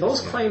 And if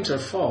those claims are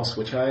false,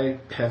 which I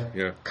have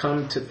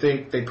come to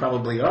think they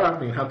probably are, I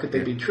mean, how could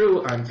they be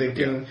true? I'm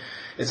thinking,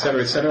 et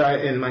cetera,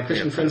 and my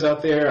Christian friends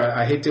out there,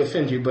 I hate to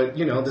offend you, but,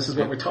 this is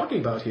what we're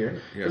talking about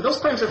here. If those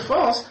claims are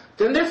false,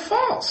 then they're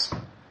false.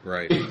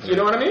 Right. You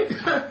know what I mean?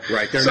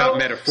 They're not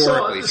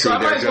metaphorically true. So I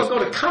might as well go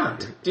to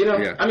Kant.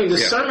 I mean, the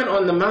Sermon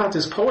on the Mount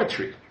is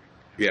poetry.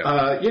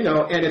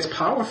 And it's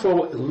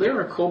powerful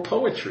lyrical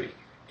poetry.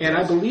 And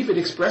I believe it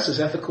expresses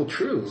ethical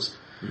truths.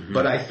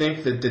 But I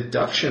think the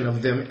deduction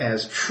of them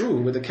as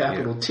true with a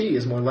capital T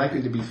is more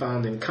likely to be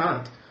found in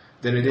Kant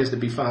than it is to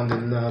be found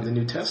in the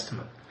New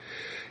Testament.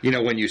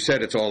 When you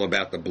said it's all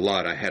about the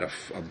blood, I had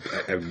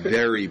a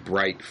very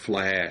bright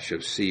flash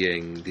of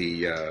seeing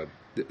the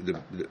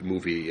the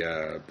movie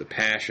The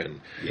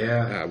Passion,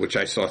 yeah, which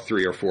I saw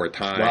 3 or 4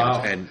 times,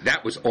 wow. and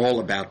that was all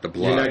about the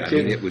blood. I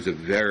mean, it was a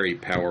very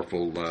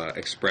powerful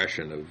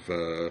expression of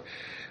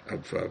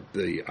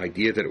the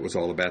idea that it was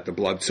all about the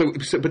blood. So,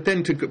 but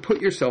then to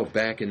put yourself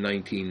back in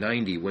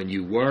 1990 when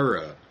you were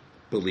a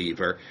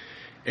believer.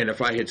 And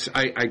if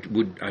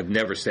I've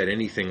never said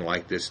anything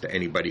like this to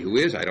anybody who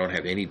is. I don't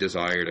have any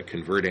desire to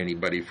convert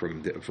anybody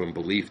from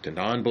belief to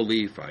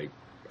non-belief. And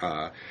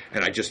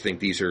I just think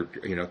these are,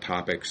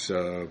 topics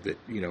that,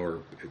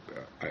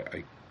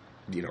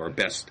 are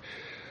best,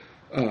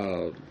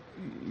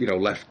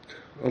 left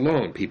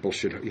alone. People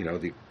should,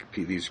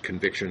 these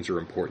convictions are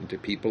important to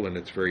people, and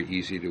it's very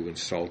easy to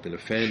insult and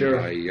offend.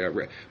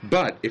 Sure.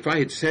 But if I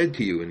had said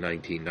to you in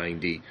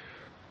 1990,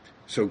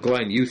 so,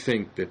 Glenn, you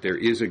think that there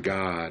is a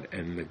God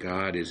and the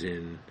God is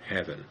in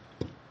heaven.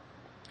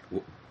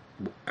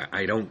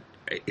 I don't,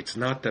 it's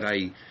not that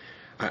I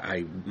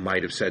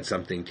might have said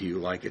something to you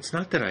like, it's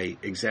not that I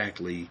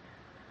exactly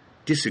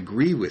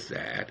disagree with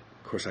that.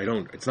 Of course, I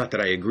don't, it's not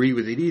that I agree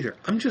with it either.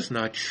 I'm just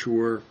not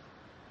sure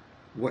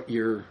what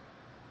you're,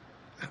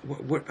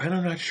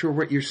 I'm not sure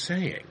what you're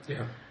saying.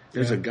 Yeah.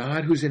 There's a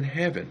God who's in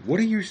heaven. What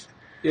are you...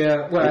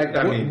 Yeah, well,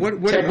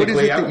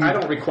 technically, I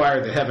don't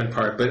require the heaven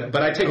part, but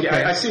I take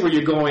okay. I see where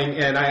you're going,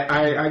 and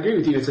I agree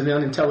with you. It's an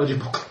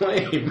unintelligible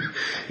claim.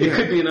 It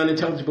could be an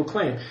unintelligible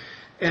claim.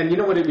 And you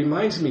know what it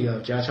reminds me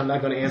of, Josh? I'm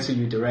not going to answer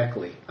you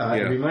directly.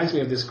 It reminds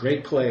me of this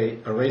great play,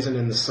 A Raisin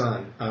in the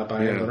Sun,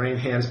 by Lorraine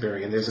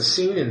Hansberry. And there's a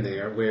scene in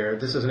there where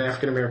this is an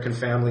African-American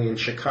family in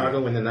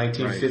Chicago in the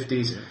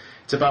 1950s. Right.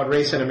 It's about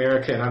race in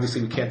America, and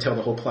obviously we can't tell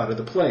the whole plot of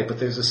the play, but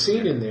there's a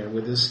scene in there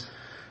with this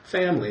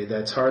family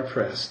that's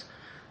hard-pressed.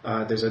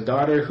 There's a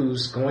daughter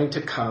who's going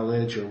to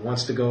college or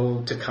wants to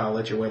go to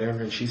college or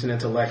whatever, and she's an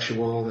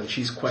intellectual, and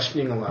she's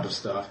questioning a lot of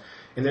stuff.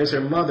 And there's her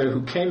mother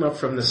who came up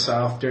from the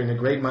South during the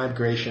Great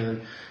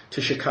Migration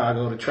to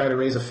Chicago to try to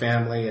raise a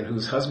family, and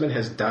whose husband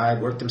has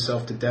died, worked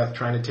himself to death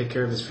trying to take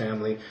care of his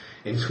family,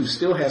 and who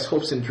still has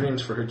hopes and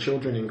dreams for her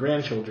children and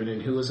grandchildren,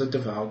 and who is a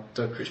devout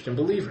Christian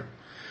believer.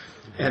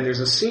 And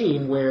there's a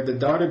scene where the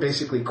daughter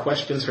basically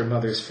questions her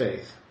mother's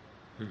faith.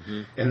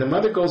 Mm-hmm. And the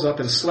mother goes up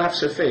and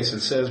slaps her face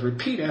and says,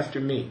 "Repeat after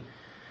me.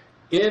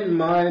 In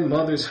my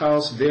mother's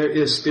house there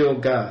is still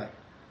God."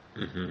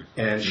 Mm-hmm.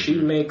 And she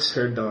makes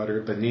her daughter,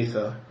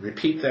 Benitha,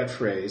 repeat that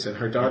phrase, and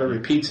her daughter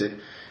repeats it.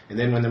 And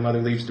then when the mother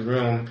leaves the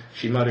room,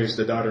 she mutters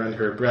the daughter under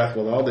her breath,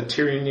 "Well, all the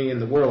tyranny in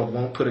the world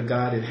won't put a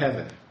God in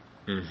heaven."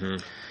 Mm-hmm.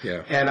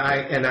 Yeah. And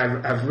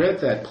I've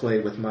read that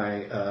play with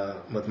my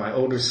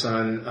older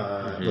son,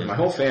 with my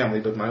whole family,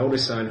 but my older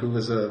son, who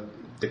was a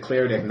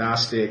declared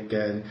agnostic,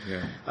 and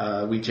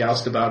we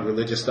joust about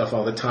religious stuff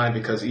all the time,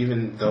 because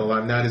even though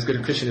I'm not as good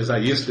a Christian as I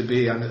used to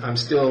be, I'm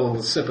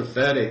still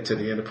sympathetic to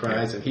the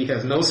enterprise, and he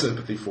has no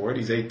sympathy for it.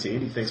 He's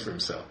 18, he thinks for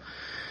himself.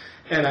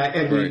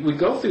 And we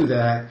go through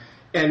that,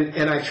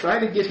 and I try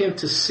to get him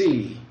to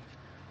see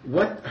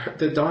what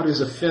the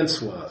daughter's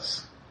offense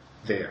was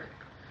there.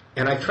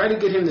 And I try to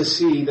get him to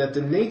see that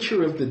the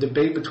nature of the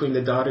debate between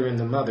the daughter and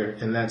the mother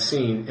in that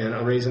scene in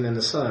A Raisin in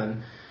the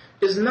Sun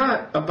is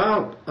not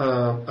about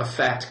a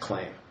fact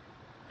claim.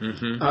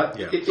 Mm-hmm.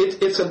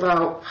 It's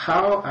about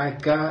how I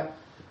got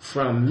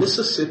from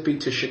Mississippi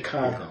to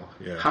Chicago,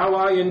 how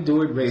I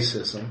endured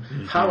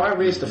racism, how I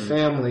raised a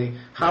family,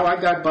 how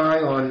I got by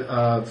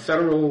on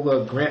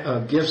federal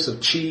gifts of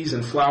cheese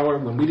and flour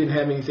when we didn't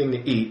have anything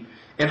to eat,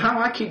 and how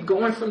I keep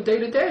going from day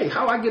to day,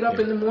 how I get up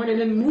in the morning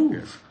and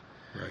move.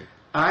 Right.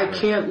 I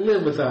can't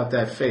live without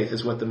that faith,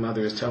 is what the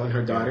mother is telling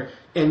her daughter,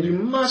 and you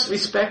must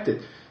respect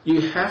it.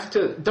 You have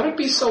to, don't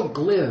be so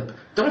glib.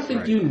 Don't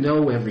think you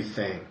know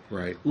everything.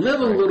 Right.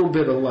 Live a little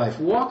bit of life.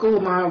 Walk a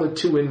mile or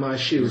two in my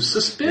shoes.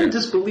 Suspend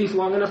disbelief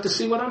long enough to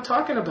see what I'm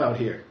talking about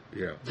here.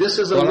 Yeah. This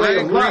is a way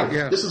of life.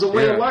 Yeah. This is a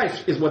way of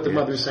life, is what the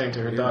mother is saying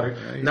to her daughter.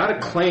 Not a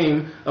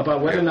claim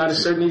about whether or not a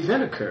certain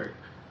event occurred.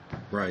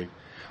 Right.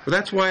 Well,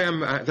 that's why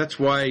Well, that's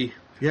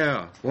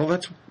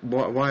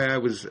why I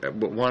was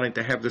wanting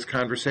to have this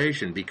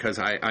conversation, because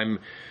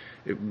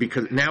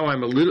because now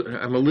I'm a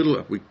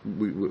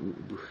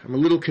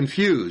little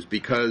confused,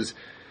 because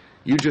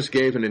you just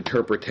gave an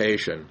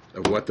interpretation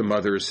of what the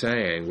mother is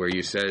saying, where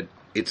you said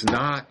it's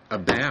not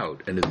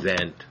about an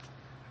event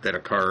that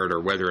occurred or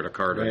whether it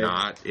occurred or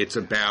not. It's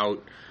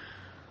about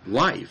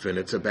life, and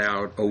it's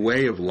about a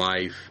way of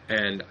life,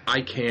 and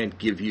I can't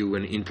give you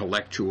an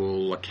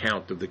intellectual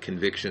account of the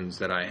convictions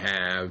that I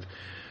have,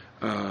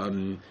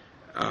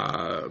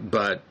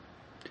 but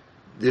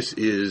this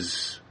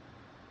is...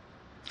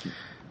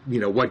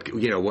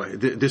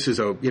 this is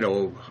a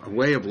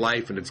way of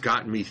life, and it's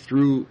gotten me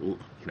through,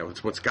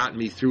 it's what's gotten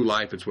me through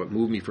life. It's what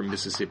moved me from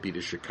Mississippi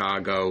to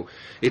Chicago.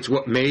 It's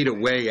what made a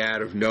way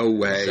out of no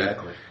way.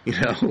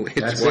 Exactly.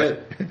 It's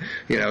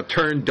what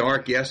turned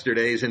dark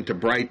yesterdays into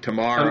bright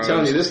tomorrows. I'm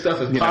telling you, this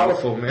stuff is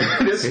powerful,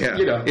 man.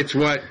 It's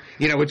what,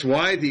 it's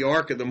why the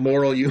arc of the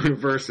moral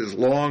universe is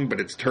long, but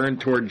it's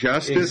turned toward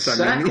justice.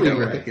 Exactly.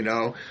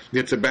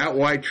 It's about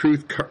why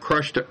truth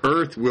crushed to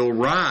earth will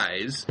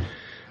rise.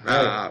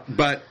 Right.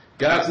 But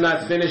God's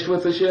not finished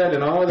with us yet,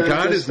 and all that.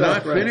 God is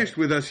stuff, not finished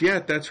with us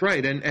yet. That's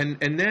right. And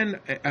then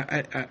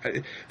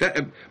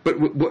but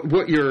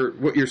what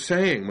you're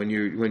saying when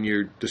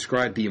you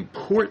describe the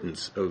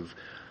importance of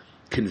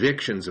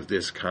convictions of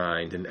this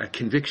kind, and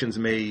convictions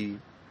may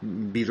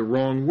be the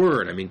wrong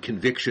word. I mean,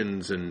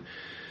 convictions and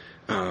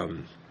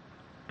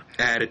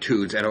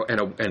attitudes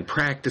and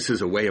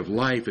practices, a way of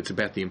life. It's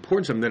about the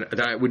importance of them.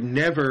 That I would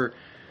never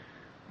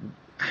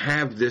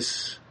have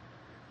this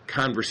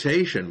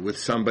conversation with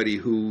somebody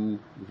who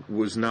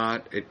was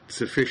not at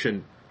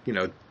sufficient,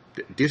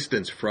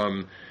 distance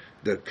from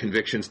the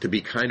convictions to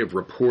be kind of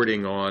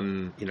reporting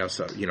on,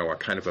 a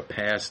kind of a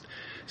past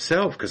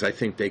self, because I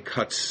think they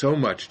cut so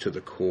much to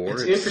the core.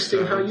 It's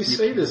interesting how you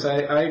say this.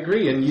 I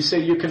agree, and you say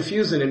you're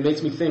confused, and it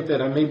makes me think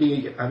that I may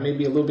be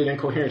a little bit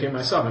incoherent here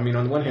myself. I mean,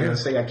 on the one hand, I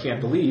say I can't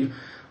believe.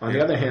 On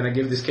the other hand, I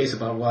give this case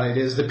about why it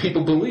is that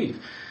people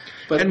believe.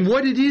 And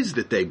what it is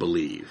that they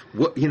believe,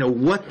 what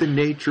the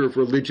nature of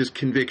religious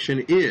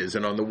conviction is.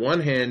 And on the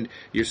one hand,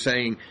 you're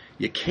saying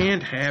you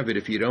can't have it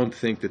if you don't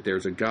think that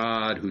there's a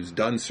God who's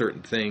done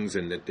certain things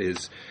and that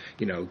is,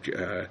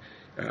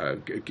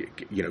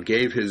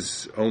 gave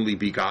his only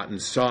begotten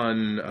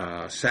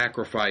Son,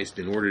 sacrificed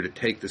in order to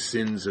take the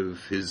sins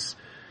of his,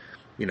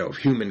 of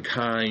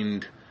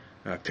humankind,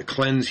 to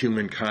cleanse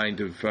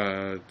humankind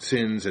of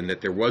sins, and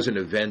that there was an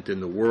event in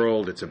the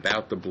world. It's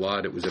about the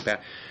blood. It was about.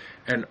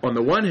 And on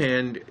the one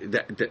hand,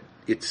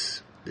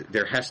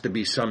 there has to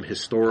be some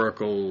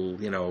historical,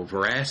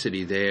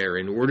 veracity there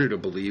in order to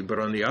believe. But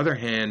on the other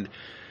hand,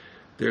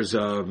 there's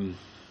a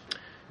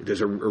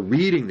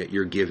reading that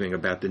you're giving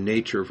about the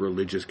nature of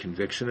religious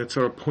conviction that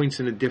sort of points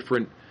in a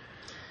different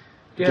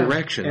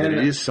direction. That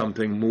it is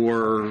something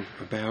more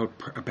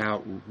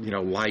about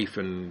life,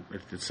 and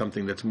it's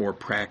something that's more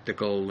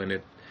practical, and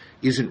it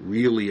isn't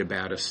really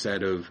about a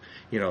set of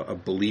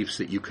of beliefs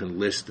that you can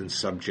list and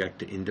subject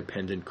to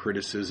independent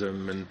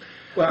criticism.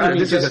 And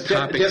this is a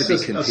topic to be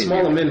continued. A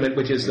small amendment,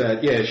 which is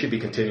that it should be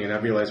continued. I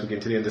realize we're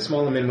getting to the end. The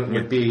small amendment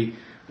would be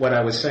what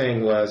I was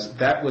saying was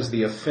that was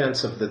the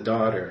offense of the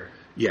daughter.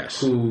 Yes.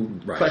 Who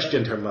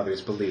questioned her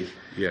mother's belief.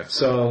 Yes.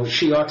 So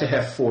she ought to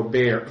have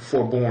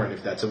forborne,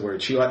 if that's a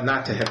word. She ought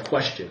not to have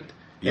questioned.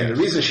 Yes. And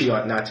the reason she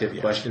ought not to have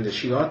questioned is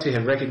she ought to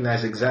have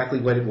recognized exactly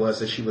what it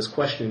was that she was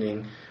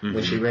questioning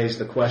when she raised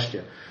the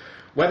question.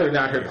 Whether or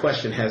not her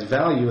question has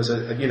value as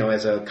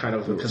a kind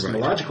of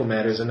epistemological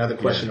matter is another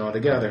question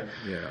altogether.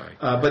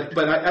 But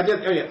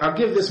I'll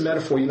give this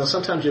metaphor.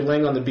 Sometimes you're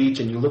laying on the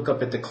beach and you look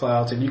up at the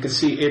clouds and you can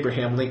see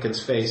Abraham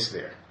Lincoln's face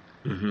there.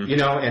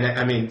 And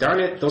I mean, darn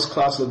it, those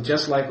clouds look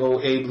just like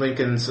old Abe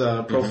Lincoln's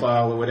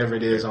profile or whatever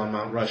it is on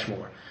Mount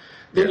Rushmore.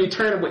 Then you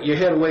turn your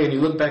head away and you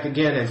look back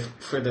again, and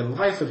for the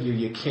life of you,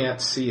 you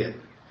can't see it.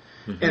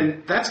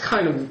 And that's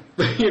kind of,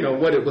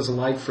 what it was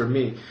like for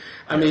me.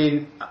 I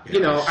mean,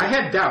 I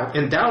had doubt,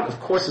 and doubt, of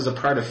course, is a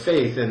part of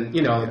faith, and,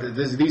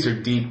 these are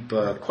deep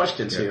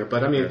questions here.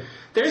 But, I mean,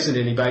 there isn't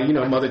anybody,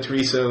 Mother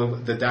Teresa,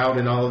 the doubt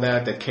and all of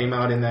that came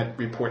out in that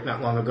report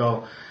not long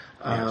ago,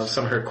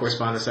 some of her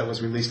correspondence that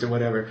was released or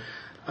whatever.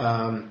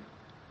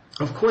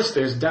 Of course,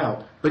 there's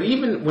doubt. But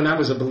even when I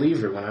was a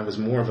believer, when I was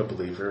more of a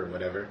believer or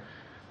whatever,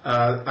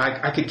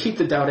 I could keep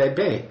the doubt at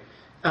bay.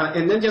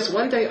 And then just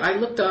one day I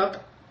looked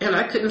up and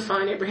I couldn't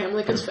find Abraham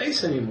Lincoln's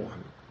face anymore.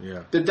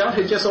 The doubt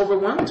had just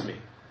overwhelmed me.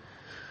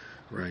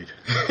 Right.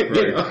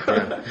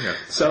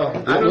 So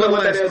I don't know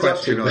what that adds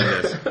up to. On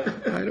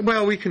this.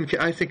 Well,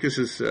 I think this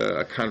is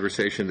a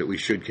conversation that we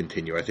should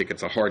continue. I think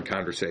it's a hard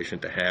conversation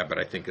to have, but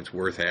I think it's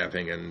worth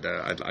having, and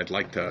I'd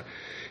like to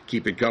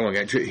keep it going.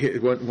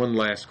 One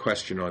last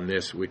question on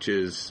this, which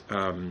is,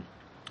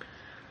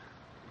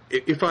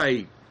 if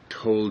I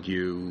told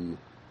you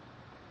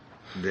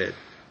that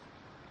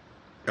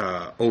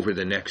over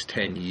the next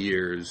 10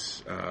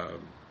 years,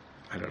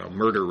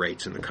 murder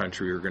rates in the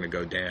country are going to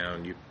go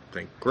down, you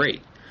think,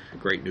 great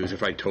news.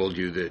 If I told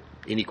you that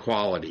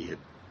inequality had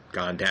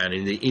gone down,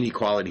 and the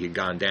inequality had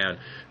gone down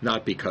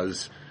not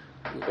because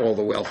all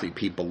the wealthy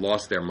people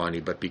lost their money,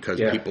 but because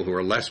people who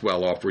are less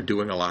well off were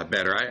doing a lot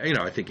better,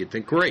 I think you'd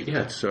think, great,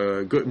 that's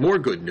more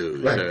good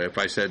news. Right. If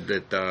I said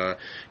that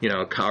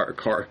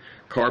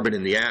carbon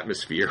in the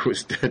atmosphere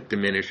was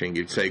diminishing,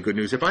 you'd say good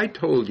news. If I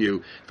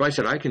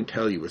said I can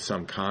tell you with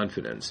some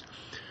confidence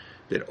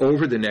that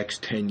over the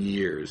next 10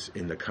 years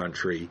in the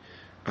country,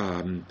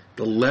 the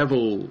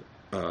level,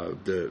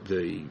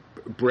 the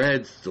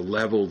breadth, the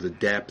level, the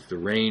depth, the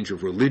range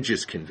of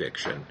religious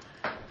conviction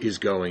is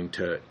going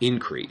to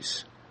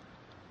increase,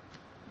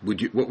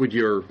 what would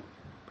you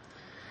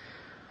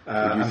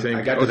think?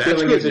 I got the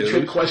feeling it's a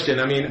trick question.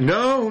 I mean,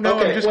 no.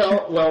 Okay,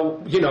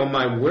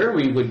 my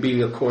worry would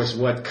be, of course,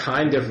 what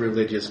kind of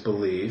religious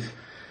belief,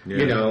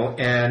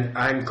 and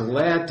I'm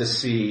glad to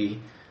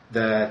see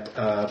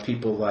that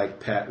people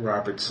like Pat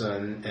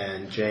Robertson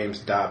and James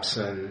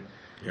Dobson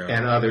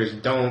and others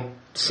don't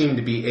seem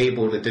to be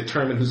able to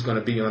determine who's going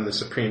to be on the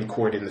Supreme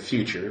Court in the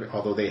future,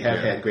 although they have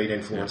had great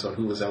influence on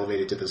who was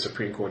elevated to the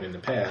Supreme Court in the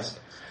past.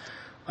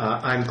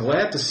 I'm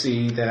glad to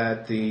see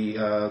that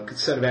the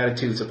set of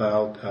attitudes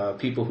about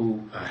people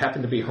who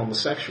happen to be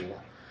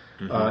homosexual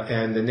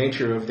and the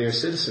nature of their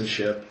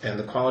citizenship and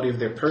the quality of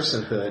their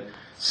personhood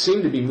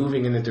seem to be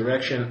moving in the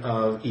direction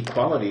of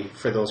equality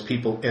for those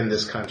people in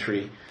this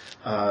country.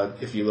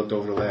 If you looked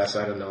over the last,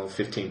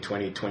 15,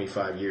 20,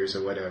 25 years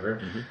or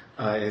whatever,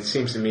 it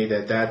seems to me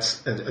that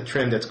that's a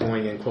trend that's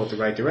going in, quote, the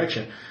right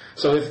direction.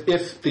 So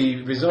if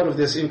the result of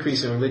this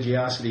increase in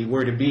religiosity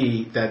were to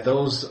be that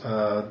those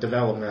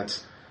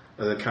developments,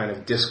 the kind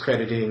of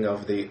discrediting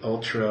of the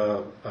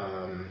ultra,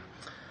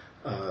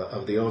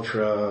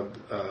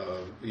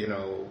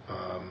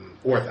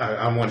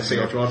 I want to say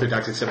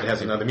ultra-orthodox, except it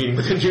has another meaning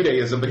within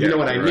Judaism, but you know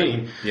what I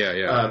mean.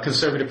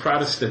 Conservative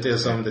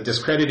Protestantism, the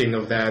discrediting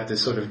of that, the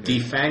sort of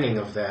defanging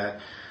of that,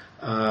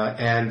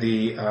 and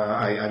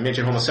I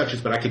mentioned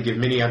homosexuals, but I could give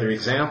many other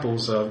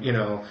examples of,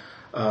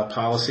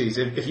 policies.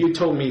 If you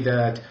told me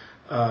that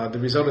the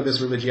result of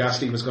this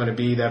religiosity was going to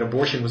be that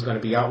abortion was going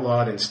to be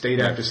outlawed in state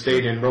after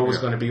state and Roe was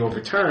going to be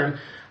overturned,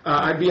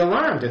 I'd be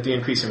alarmed at the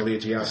increase in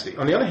religiosity.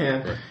 On the other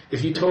hand,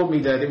 if you told me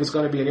that it was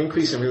going to be an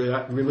increase in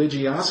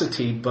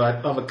religiosity,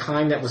 but of a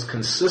kind that was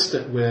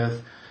consistent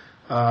with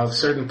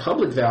certain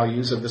public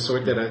values of the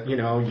sort that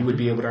you would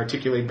be able to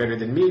articulate better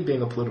than me,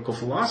 being a political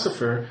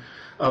philosopher,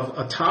 of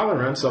a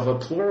tolerance, of a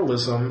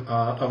pluralism,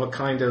 of a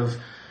kind of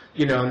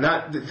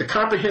not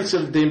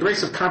the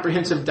embrace of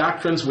comprehensive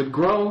doctrines would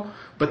grow,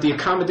 but the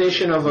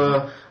accommodation of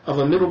a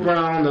middle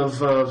ground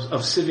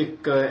of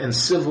civic and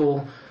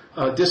civil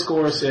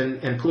discourse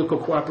and political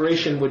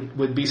cooperation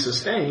would be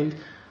sustained.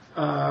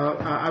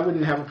 I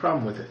wouldn't have a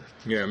problem with it.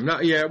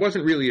 It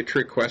wasn't really a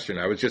trick question.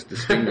 I was just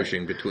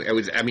distinguishing between.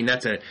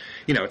 That's a,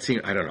 it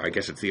seemed, I don't know. I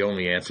guess it's the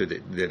only answer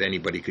that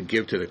anybody could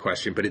give to the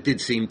question. But it did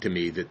seem to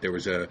me that there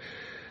was a,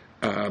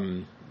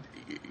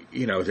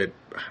 that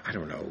I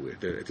don't know.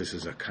 This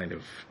is a kind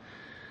of.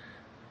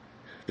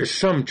 There's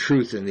some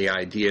truth in the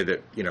idea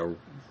that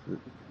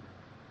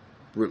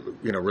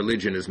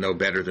religion is no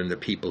better than the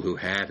people who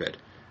have it,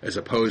 as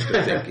opposed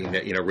to thinking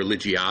that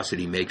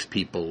religiosity makes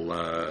people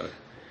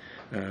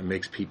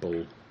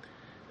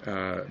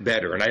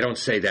better. And I don't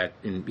say that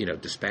in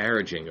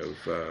disparaging of.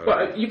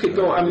 Well, you could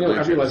go. I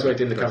realize right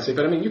in the conversation,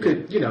 but you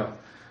could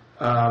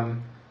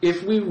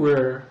if we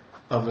were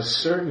of a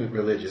certain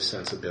religious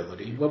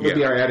sensibility, what would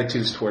be our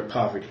attitudes toward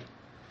poverty?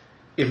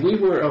 If we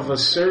were of a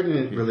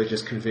certain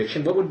religious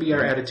conviction, what would be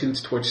our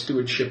attitudes toward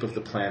stewardship of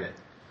the planet?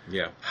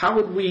 How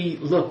would we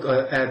look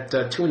at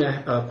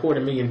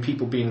 2.25 million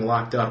people being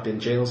locked up in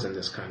jails in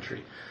this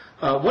country?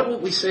 What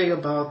would we say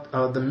about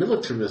the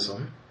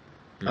militarism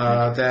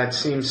that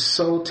seems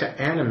so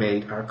to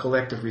animate our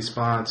collective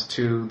response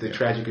to the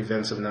tragic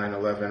events of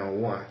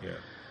 9/11/01?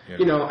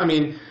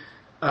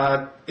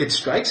 It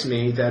strikes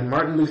me that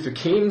Martin Luther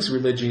King's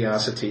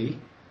religiosity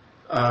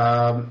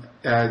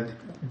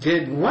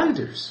did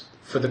wonders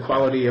for the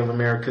quality of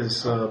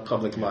America's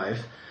public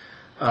life.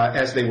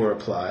 As they were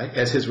applied,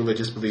 as his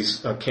religious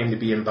beliefs came to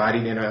be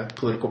embodied in a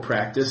political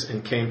practice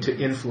and came to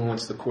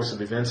influence the course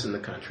of events in the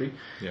country.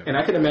 And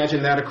I can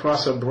imagine that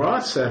across a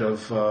broad set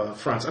of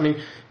fronts.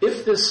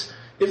 If this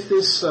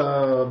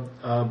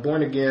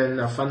born-again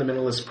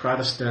fundamentalist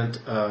Protestant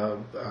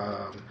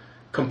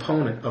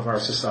component of our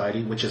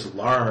society, which is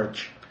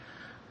large,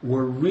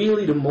 were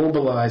really to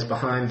mobilize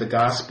behind the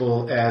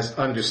gospel as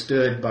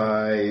understood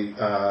by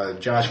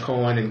Josh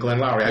Cohen and Glenn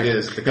Loury. That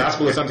is, the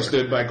gospel is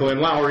understood by Glenn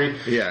Loury,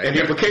 and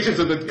the implications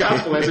of the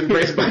gospel as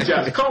embraced by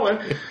Josh Cohen.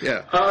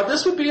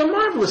 This would be a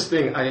marvelous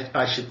thing,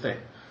 I should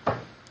think.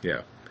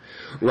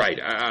 Right.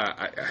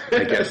 I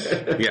guess.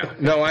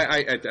 No,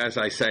 as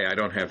I say, I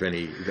don't have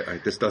any.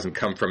 This doesn't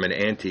come from an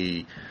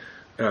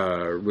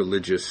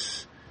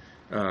anti-religious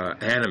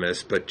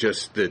animus, but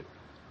just that.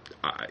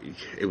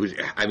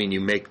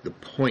 You make the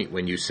point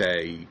when you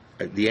say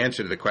the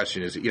answer to the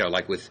question is,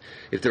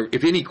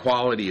 if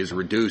inequality is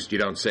reduced, you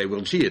don't say,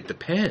 well, gee, it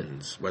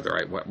depends.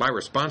 My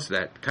response to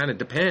that kind of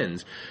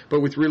depends. But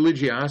with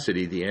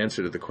religiosity, the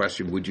answer to the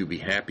question, would you be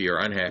happy or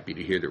unhappy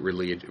to hear that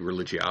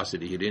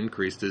religiosity had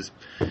increased, is,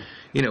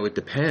 it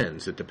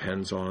depends. It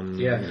depends on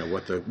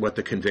what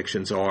the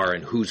convictions are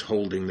and who's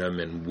holding them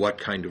and what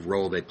kind of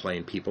role they play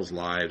in people's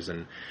lives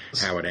and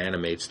how it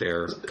animates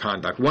their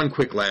conduct. One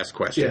quick last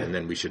question, and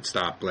then we should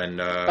stop, Glenn.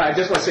 I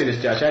just want to say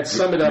this, Josh. I'd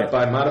sum it up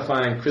by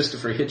modifying Christopher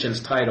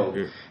Hitchens' title.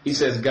 He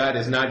says God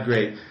is not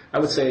great. I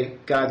would say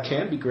God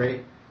can be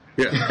great.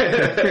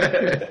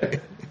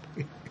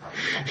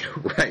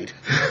 Right.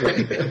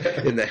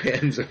 In the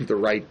hands of the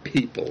right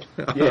people.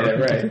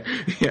 Right.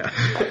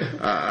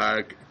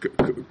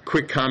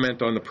 Quick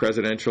comment on the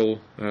presidential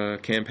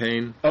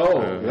campaign.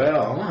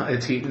 Well,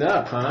 it's heating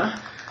up, huh?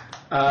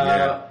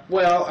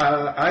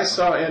 I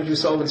saw Andrew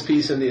Sullivan's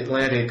piece in The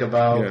Atlantic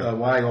about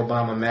why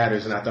Obama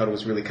matters, and I thought it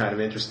was really kind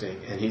of interesting.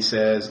 And he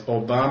says,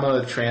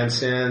 Obama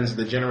transcends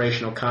the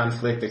generational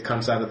conflict that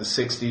comes out of the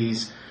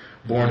 60s,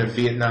 born of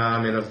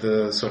Vietnam and of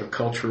the sort of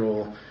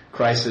cultural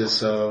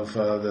crisis of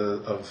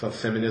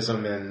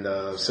feminism and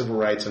civil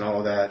rights and all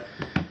of that.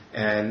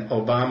 And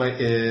Obama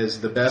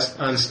is the best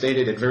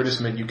unstated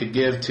advertisement you could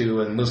give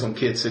to a Muslim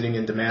kid sitting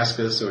in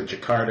Damascus or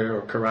Jakarta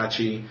or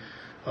Karachi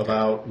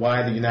about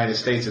why the United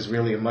States is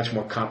really a much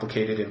more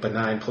complicated and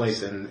benign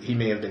place than he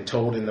may have been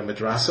told in the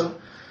madrasa.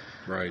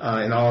 Right.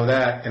 And all of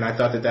that, and I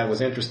thought that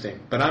was interesting.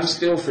 But I'm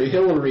still for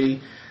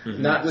Hillary,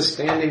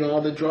 notwithstanding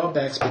all the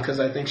drawbacks, because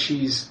I think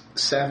she's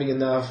savvy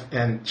enough,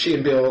 and she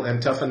and Bill,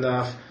 and tough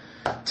enough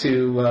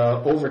to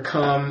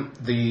overcome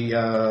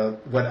the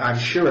what I'm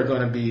sure are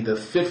going to be the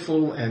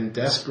fitful and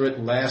desperate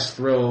last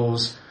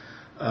throes,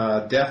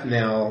 death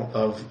knell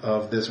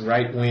of this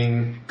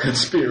right-wing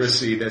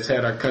conspiracy that's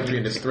had our country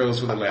in its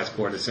throes for the last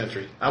quarter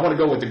century. I want to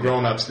go with the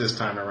grown-ups this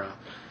time around.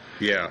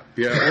 Yeah.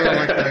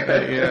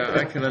 Well,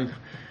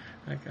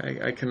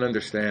 I can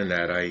understand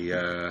that.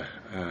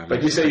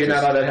 But you say you're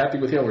not all that happy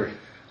with Hillary.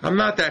 I'm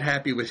not that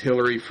happy with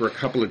Hillary for a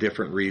couple of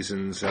different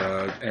reasons,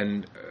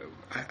 and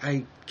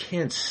I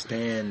can't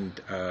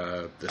stand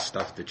the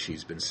stuff that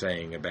she's been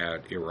saying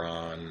about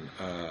Iran.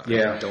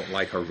 I don't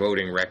like her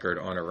voting record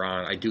on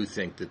Iran. I do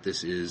think that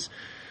this is,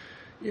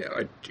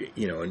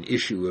 an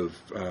issue of,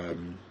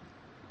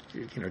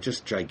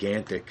 just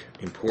gigantic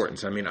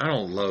importance. I mean, I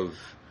don't love.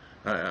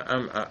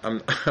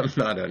 I'm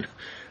not an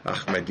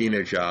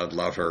Ahmadinejad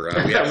lover.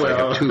 We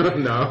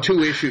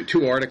actually have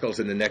two articles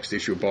in the next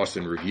issue of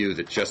Boston Review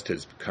that just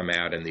has come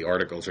out, and the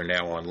articles are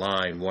now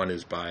online. One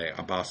is by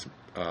Abbas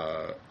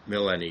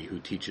Milani, who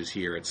teaches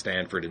here at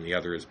Stanford, and the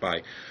other is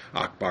by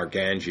Akbar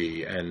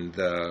Ganji. And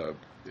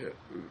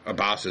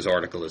Abbas's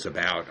article is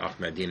about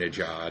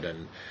Ahmadinejad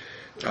and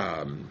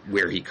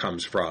where he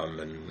comes from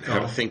and how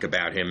to think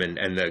about him.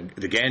 And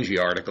the Ganji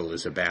article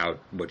is about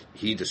what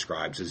he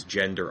describes as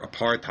gender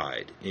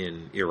apartheid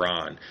in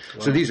Iran.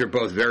 Wow. So these are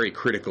both very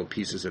critical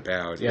pieces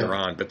about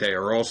Iran, but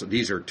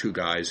these are two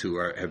guys who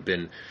have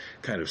been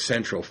kind of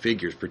central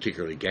figures,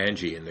 particularly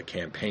Ganji, in the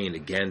campaign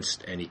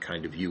against any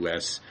kind of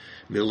U.S.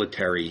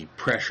 military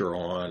pressure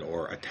on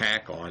or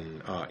attack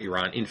on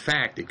Iran. In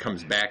fact, it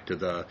comes back to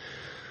the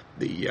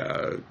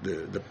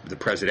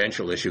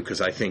presidential issue,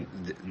 because I think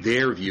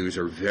their views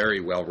are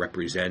very well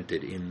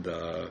represented in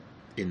the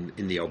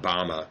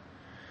Obama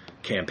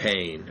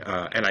campaign,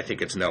 and I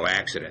think it's no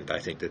accident. I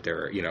think that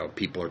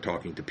people are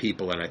talking to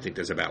people, and I think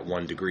there's about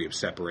 1 degree of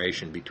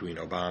separation between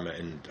Obama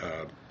and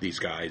these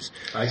guys.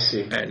 I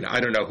see. And I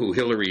don't know who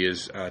Hillary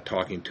is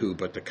talking to,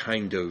 but the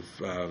kind of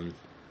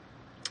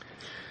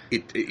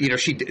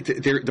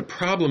the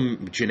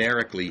problem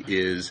generically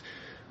is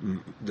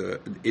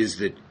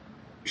that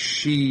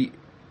she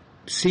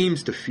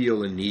seems to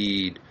feel a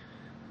need,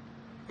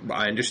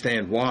 I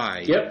understand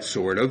why,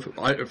 sort of,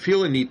 I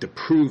feel a need to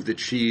prove that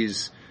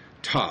she's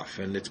tough,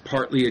 and it's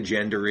partly a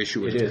gender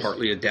issue, and it's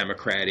partly a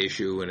Democrat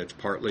issue, and it's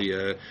partly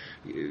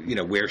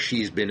where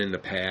she's been in the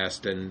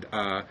past, and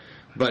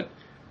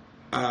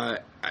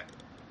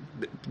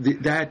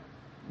that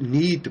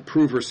need to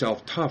prove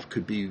herself tough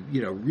could be,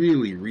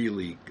 really,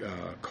 really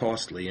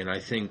costly, and I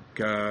think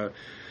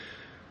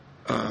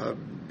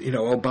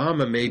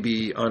Obama may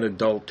be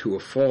unadult to a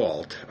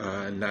fault,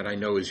 and that I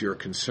know is your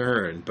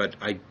concern, but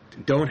I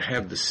don't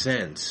have the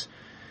sense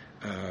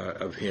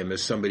of him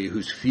as somebody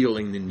who's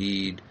feeling the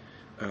need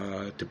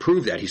to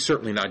prove that. He's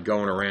certainly not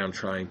going around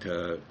trying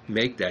to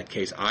make that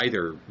case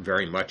either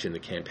very much in the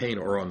campaign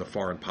or on the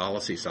foreign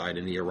policy side,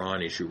 and the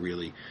Iran issue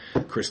really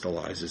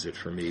crystallizes it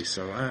for me.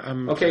 So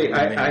I'm... Okay,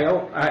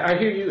 I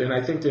hear you, and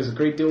I think there's a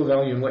great deal of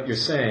value in what you're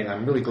saying.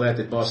 I'm really glad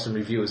that Boston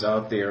Review is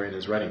out there and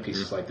is writing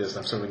pieces like this.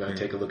 I'm certainly going to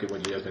take a look at what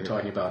you guys have been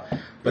talking about.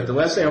 But the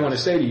last thing I want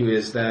to say to you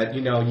is that,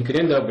 you could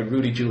end up with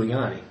Rudy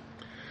Giuliani.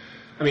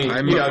 I mean,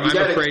 I'm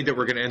afraid that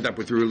we're going to end up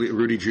with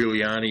Rudy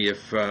Giuliani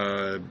if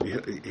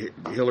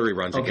Hillary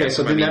runs against him. Okay,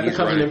 so then that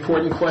becomes an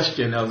important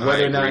question of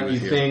whether or not you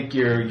think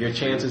your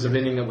chances of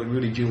ending up with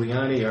Rudy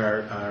Giuliani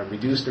are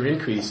reduced or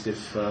increased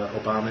if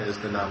Obama is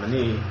the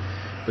nominee.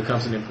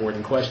 Becomes an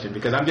important question,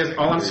 because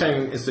all I'm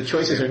saying is the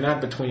choices are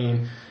not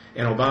between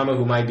an Obama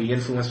who might be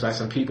influenced by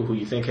some people who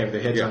you think have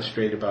their heads on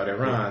straight about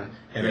Iran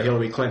and a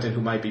Hillary Clinton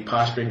who might be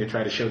posturing to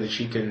try to show that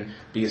she can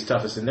be as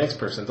tough as the next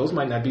person. Those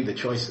might not be the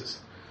choices.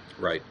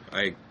 Right.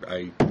 I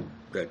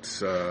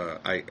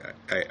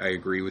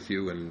agree with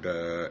you, and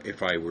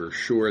if I were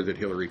sure that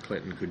Hillary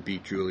Clinton could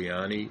beat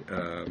Giuliani,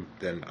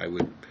 then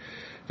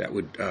that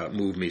would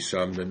move me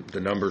some.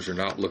 The numbers are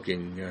not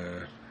looking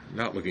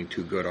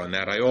too good on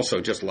that. I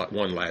also, just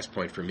one last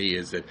point for me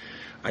is that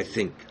I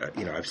think,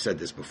 I've said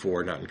this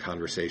before, not in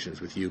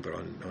conversations with you, but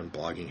on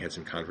blogging heads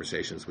and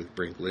conversations with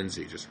Brink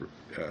Lindsay,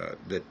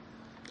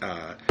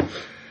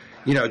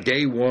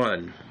 day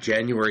one,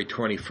 January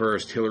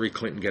 21st, Hillary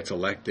Clinton gets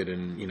elected,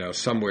 and,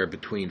 somewhere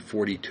between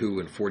 42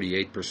 and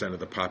 48% of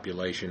the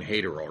population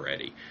hate her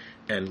already.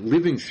 And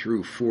living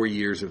through 4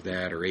 years of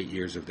that or 8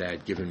 years of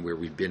that, given where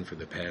we've been for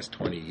the past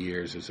 20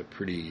 years, is a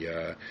pretty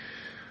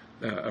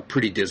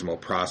dismal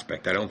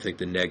prospect. I don't think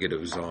the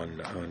negatives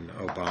on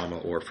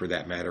Obama, or for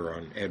that matter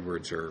on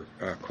Edwards, are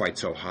quite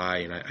so high,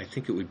 and I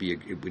think it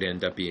would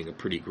end up being a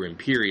pretty grim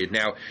period.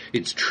 Now,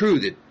 it's true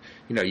that,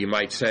 you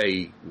might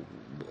say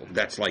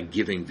that's like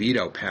giving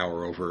veto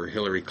power over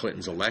Hillary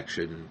Clinton's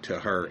election to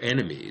her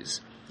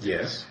enemies.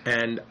 Yes.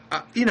 And,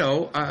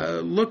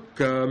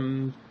 look,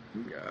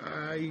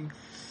 I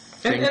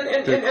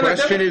think the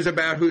question is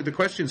about who. The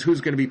question is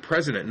who's going to be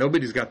president.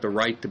 Nobody's got the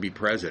right to be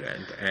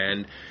president,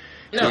 and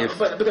if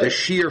the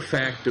sheer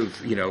fact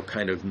of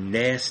kind of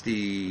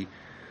nasty,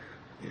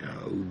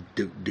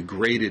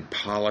 degraded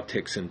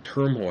politics and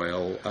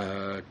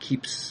turmoil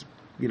keeps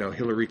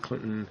Hillary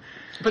Clinton.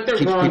 But they're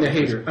wrong to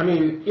hate her. I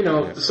mean,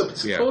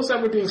 suppose that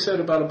were being said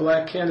about a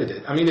black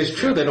candidate. I mean, it's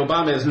true that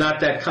Obama is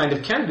not that kind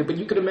of candidate, but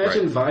you could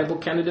imagine viable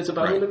candidates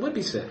about whom it would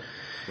be said.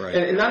 Right.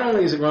 And not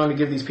only is it wrong to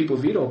give these people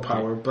veto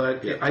power,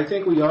 but I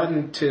think we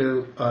oughtn't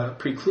to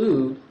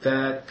preclude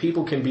that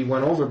people can be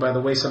won over by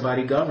the way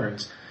somebody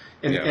governs.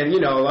 And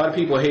a lot of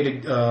people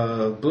hated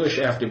Bush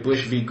after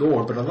Bush v.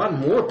 Gore, but a lot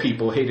more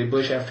people hated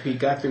Bush after he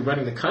got through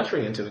running the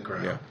country into the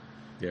ground.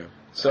 Yeah.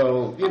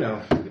 So,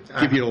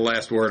 give you the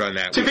last word on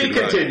that. To be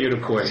continued,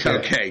 of course.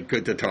 Okay,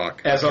 good to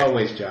talk. As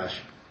always,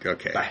 Josh.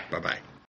 Okay, bye. Bye-bye.